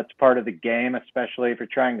part of the game, especially if you're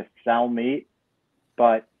trying to sell meat,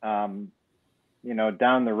 but you know,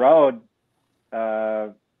 down the road,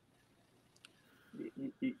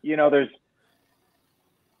 you know, there's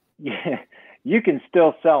you can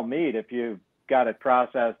still sell meat if you've got it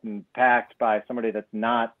processed and packed by somebody that's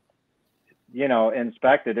not, you know,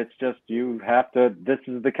 inspected. It's just, you have to, this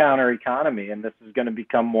is the counter economy, and this is going to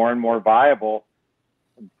become more and more viable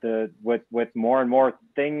with more and more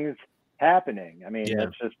things happening. I mean,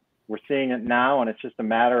 it's just, we're seeing it now, and it's just a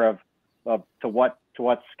matter of to what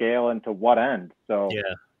scale and to what end. So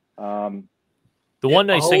the one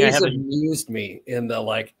nice thing I haven't amused me in the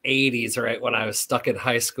like 80s, right, when I was stuck in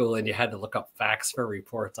high school and you had to look up facts for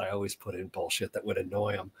reports, I always put in bullshit that would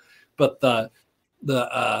annoy them. But the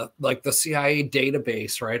like the CIA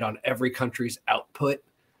database, right, on every country's output,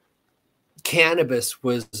 cannabis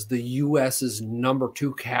was the US's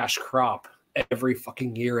 #2 cash crop every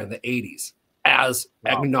fucking year in the 80s, as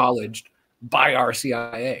acknowledged by our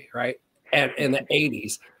CIA, right? And in the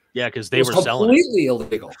 80s. Yeah, because they were selling completely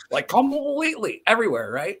illegal, like completely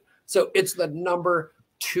everywhere, right? So it's the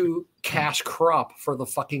 #2 cash crop for the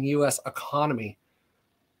fucking US economy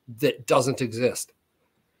that doesn't exist.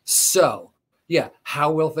 So yeah,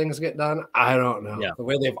 how will things get done? I don't know. The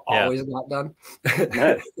way they've always got done.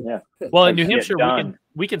 Well, in New Hampshire,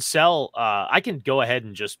 we can sell. I can go ahead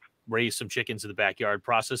and just raise some chickens in the backyard,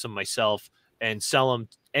 process them myself, and sell them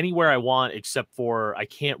anywhere I want, except for I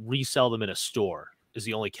can't resell them in a store. Is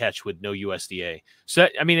the only catch with no USDA. So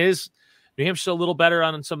I mean, New Hampshire's a little better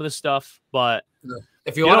on some of this stuff, but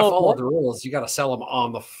if you want to follow the rules, you got to sell them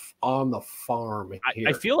on the farm.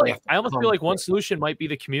 I feel like I almost feel like one solution might be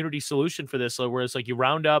the community solution for this, where it's like you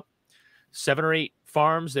round up 7 or 8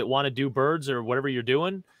 farms that want to do birds or whatever you're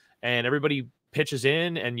doing, and everybody pitches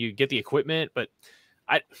in, and you get the equipment. But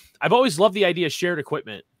I've always loved the idea of shared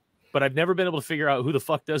equipment, but I've never been able to figure out who the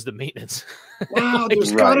fuck does the maintenance. Wow,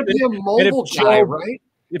 there's got to be a mobile guy, right?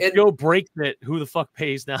 If Joe breaks it, who the fuck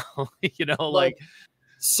pays now? You know, like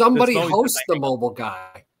somebody hosts the mobile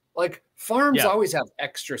guy. Like farms always have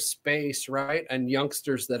extra space, right? And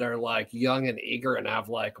youngsters that are like young and eager and have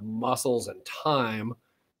like muscles and time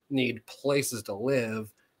need places to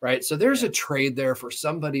live, right? So there's a trade there for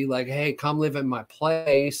somebody like, hey, come live in my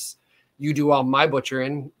place. You do all my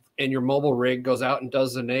butchering, and your mobile rig goes out and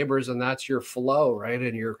does the neighbors, and that's your flow, right?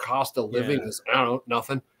 And your cost of living is, I don't know,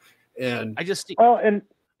 nothing. And I just and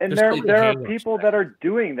there are people that are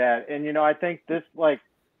doing that, and you know, I think this like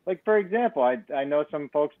for example, I know some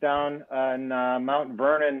folks down in Mount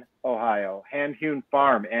Vernon, Ohio, Hand Hewn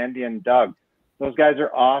Farm, Andy and Doug. Those guys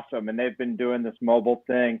are awesome, and they've been doing this mobile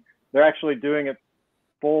thing. They're actually doing it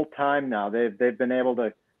full time now. They've been able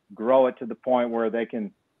to grow it to the point where they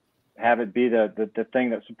can have it be the thing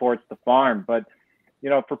that supports the farm. But you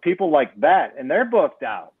know, for people like that, and they're booked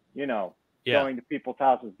out, you know, going to people's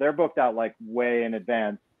houses, they're booked out like way in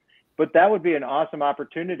advance. But that would be an awesome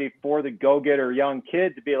opportunity for the go-getter young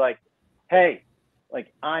kid to be like, hey,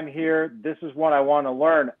 like, I'm here, this is what I want to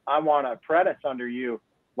learn, I want to apprentice under you,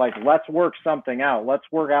 like, let's work something out, let's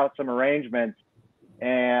work out some arrangements.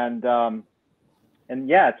 And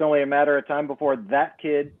yeah, it's only a matter of time before that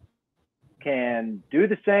kid can do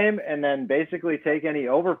the same, and then basically take any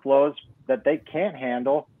overflows that they can't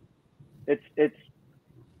handle.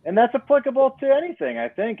 And that's applicable to anything. I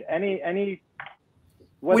think any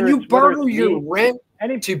when you barter your rent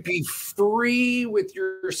to be free with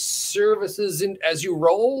your services and as you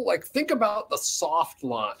roll, like, think about the soft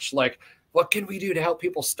launch. Like, what can we do to help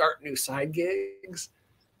people start new side gigs?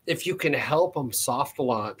 If you can help them soft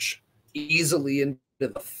launch easily into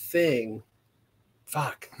the thing,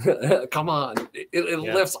 fuck, come on. It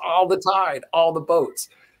lifts all the tide, all the boats.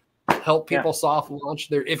 Help people soft launch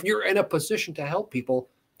there. If you're in a position to help people,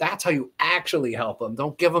 that's how you actually help them.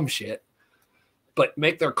 Don't give them shit, but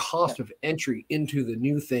make their cost of entry into the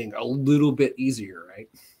new thing a little bit easier, right?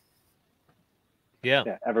 Yeah.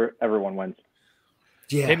 Everyone wins.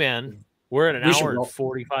 Yeah. Hey, man, we're at an hour and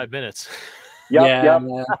 45 minutes. Yep.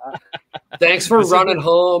 Thanks for running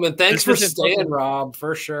home, and thanks for staying, Rob,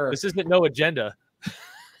 for sure. This isn't no agenda.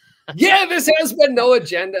 Yeah, this has been no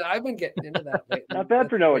agenda. I've been getting into that lately. Not bad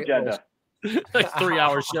for no agenda. like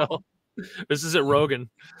 3-hour show. This isn't Rogan.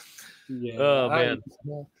 Yeah. Oh man.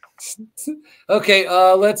 Okay,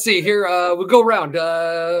 let's see here. We'll go around.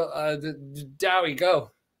 Dowie,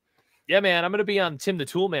 go. Yeah, man. I'm gonna be on Tim the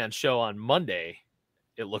Toolman show on Monday.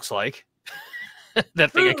 It looks like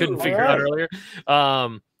that thing I couldn't figure out earlier.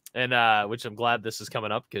 And which I'm glad this is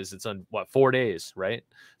coming up because it's on 4 days, right?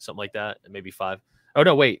 Something like that, maybe 5. Oh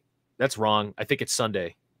no, wait, that's wrong. I think it's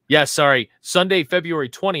Sunday. Yeah, sorry, Sunday, February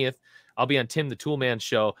 20th. I'll be on Tim the Toolman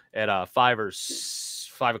show at 5 or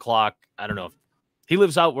 5 o'clock. I don't know. He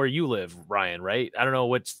lives out where you live, Ryan, right? I don't know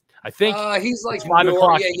what's. I think he's like 5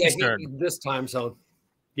 o'clock Eastern. This time zone.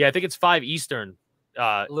 Yeah, I think it's 5 Eastern.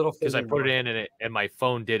 Because I put it in and my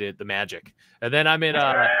phone did it, the magic. And then I'm in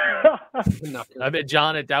I'm at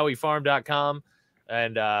Jon@dowiefarm.com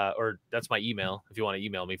and or that's my email if you want to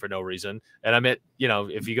email me for no reason. And I'm at,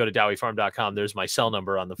 if you go to dowiefarm.com, there's my cell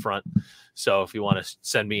number on the front. So if you want to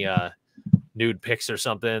send me nude pics or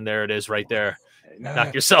something, there it is right there.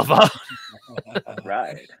 Knock yourself out.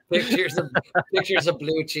 Right. Pictures of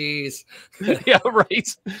blue cheese. Yeah, right.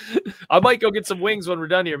 I might go get some wings when we're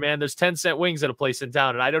done here, man. There's 10-cent wings at a place in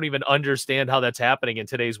town, and I don't even understand how that's happening in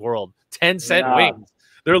today's world. 10-cent wings.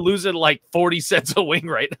 They're losing like 40 cents a wing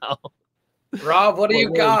right now. Rob, what do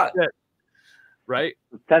you got? Shit. Right?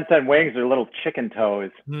 10-cent wings are little chicken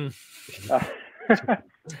toes.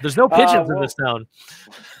 There's no pigeons in this town.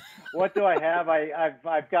 What do I have?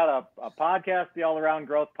 I've got a podcast, the All Around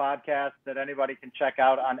Growth podcast, that anybody can check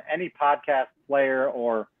out on any podcast player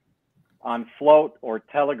or on Float or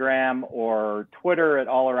Telegram or Twitter at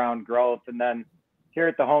All Around Growth. And then here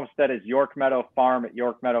at the homestead is York Meadow Farm at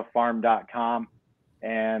yorkmeadowfarm.com.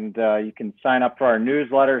 And you can sign up for our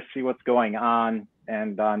newsletter, see what's going on,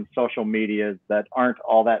 and on social medias that aren't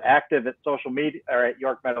all that active at social media or at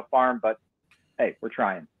York Meadow Farm, but hey, we're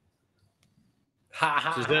trying.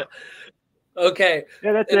 Is it? Okay.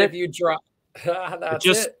 Yeah, that's and it. If you drop, that's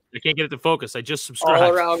it. I can't get it to focus. I just subscribed.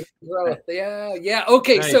 All Around Growth. Yeah.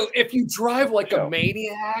 Okay. Nice. So if you drive like a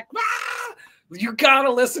maniac, you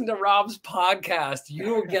gotta listen to Rob's podcast.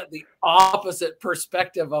 You will get the opposite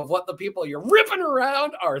perspective of what the people you're ripping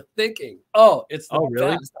around are thinking. Oh, it's the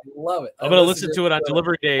really? best. I love it. I'm gonna listen to it on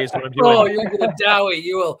delivery days when I'm doing. Oh, you're gonna Dowie.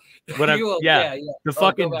 You will. Yeah. The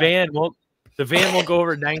fucking van won't. The van will go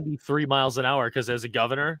over 93 miles an hour because as a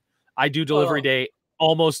governor, I do delivery day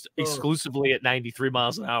almost exclusively at 93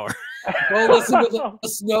 miles an hour. Go listen to the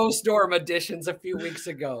snowstorm editions a few weeks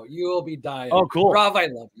ago. You will be dying. Oh, cool. Rob, I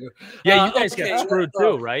love you. Yeah, you guys got screwed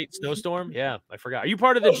too, right? Snowstorm? Yeah, I forgot. Are you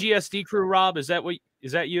part of the GSD crew, Rob? Is that you?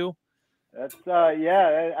 That's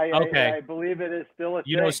yeah. Okay. I believe it is still a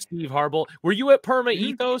thing. Steve Harble. Were you at Perma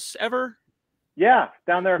Ethos ever? Yeah,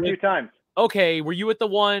 down there a few times. Okay, were you at the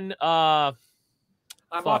one?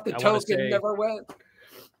 I'm off the token, never went.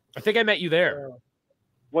 I think I met you there.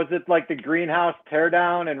 Was it like the greenhouse tear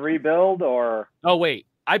down and rebuild, or? Oh wait,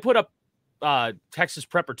 I put up Texas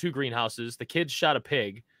Prepper 2 greenhouses. The kids shot a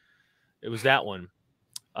pig. It was that one.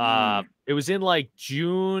 It was in like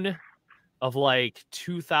June of like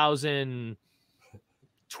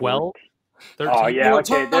 2012. 13. Oh yeah,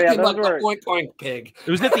 okay. Yeah, those were oink oink pig.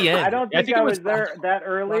 It was at the end. I don't think I was there that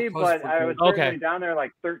early, but I was certainly down there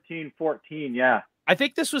like 13, 14. Yeah. I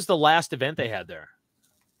think this was the last event they had there.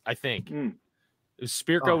 I think it was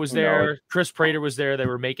Spirko was there. Chris Prater was there. They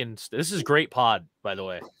were making. This is great pod, by the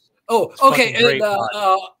way. Oh, okay. And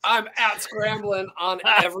I'm at Scrambling on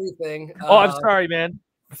everything. I'm sorry, man.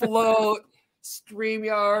 Float,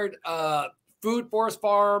 StreamYard,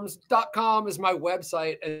 foodforcefarms.com is my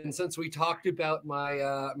website. And since we talked about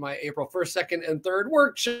my my April 1st, 2nd, and 3rd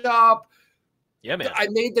workshop, yeah, man, I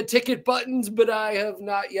made the ticket buttons, but I have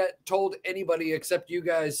not yet told anybody except you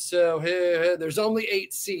guys. So there's only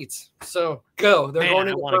 8 seats. So go. They're going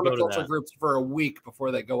into permaculture groups for a week before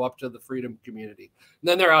they go up to the Freedom Community. And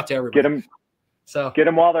then they're out to everybody. Get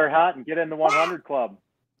them while they're hot and get in the 100 Club.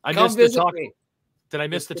 Come visit me. Did I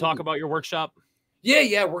miss the talk about your workshop?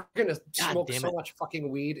 Yeah, we're gonna smoke so much fucking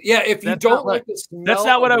weed. Yeah, if you don't like the smell, that's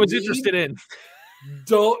not what I was interested in.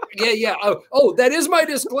 Yeah. Oh, that is my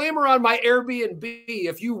disclaimer on my Airbnb.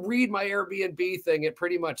 If you read my Airbnb thing, it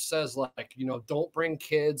pretty much says like, don't bring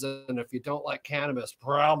kids, and if you don't like cannabis,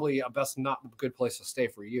 probably a best not a good place to stay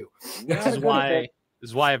for you. This is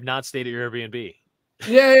why I've not stayed at your Airbnb.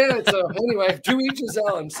 Yeah. So anyway, to each his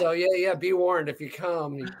own. So yeah. Be warned if you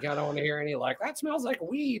come, you don't want to hear any like that smells like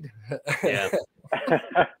weed. Yeah.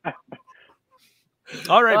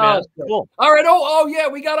 All right, man. Cool. All right. Oh, yeah.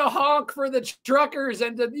 We got a honk for the truckers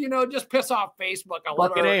and to, just piss off Facebook.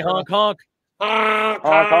 Fucking A, honk. Honk. Have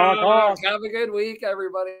a good week,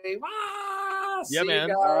 everybody. Yeah, man.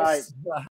 All right.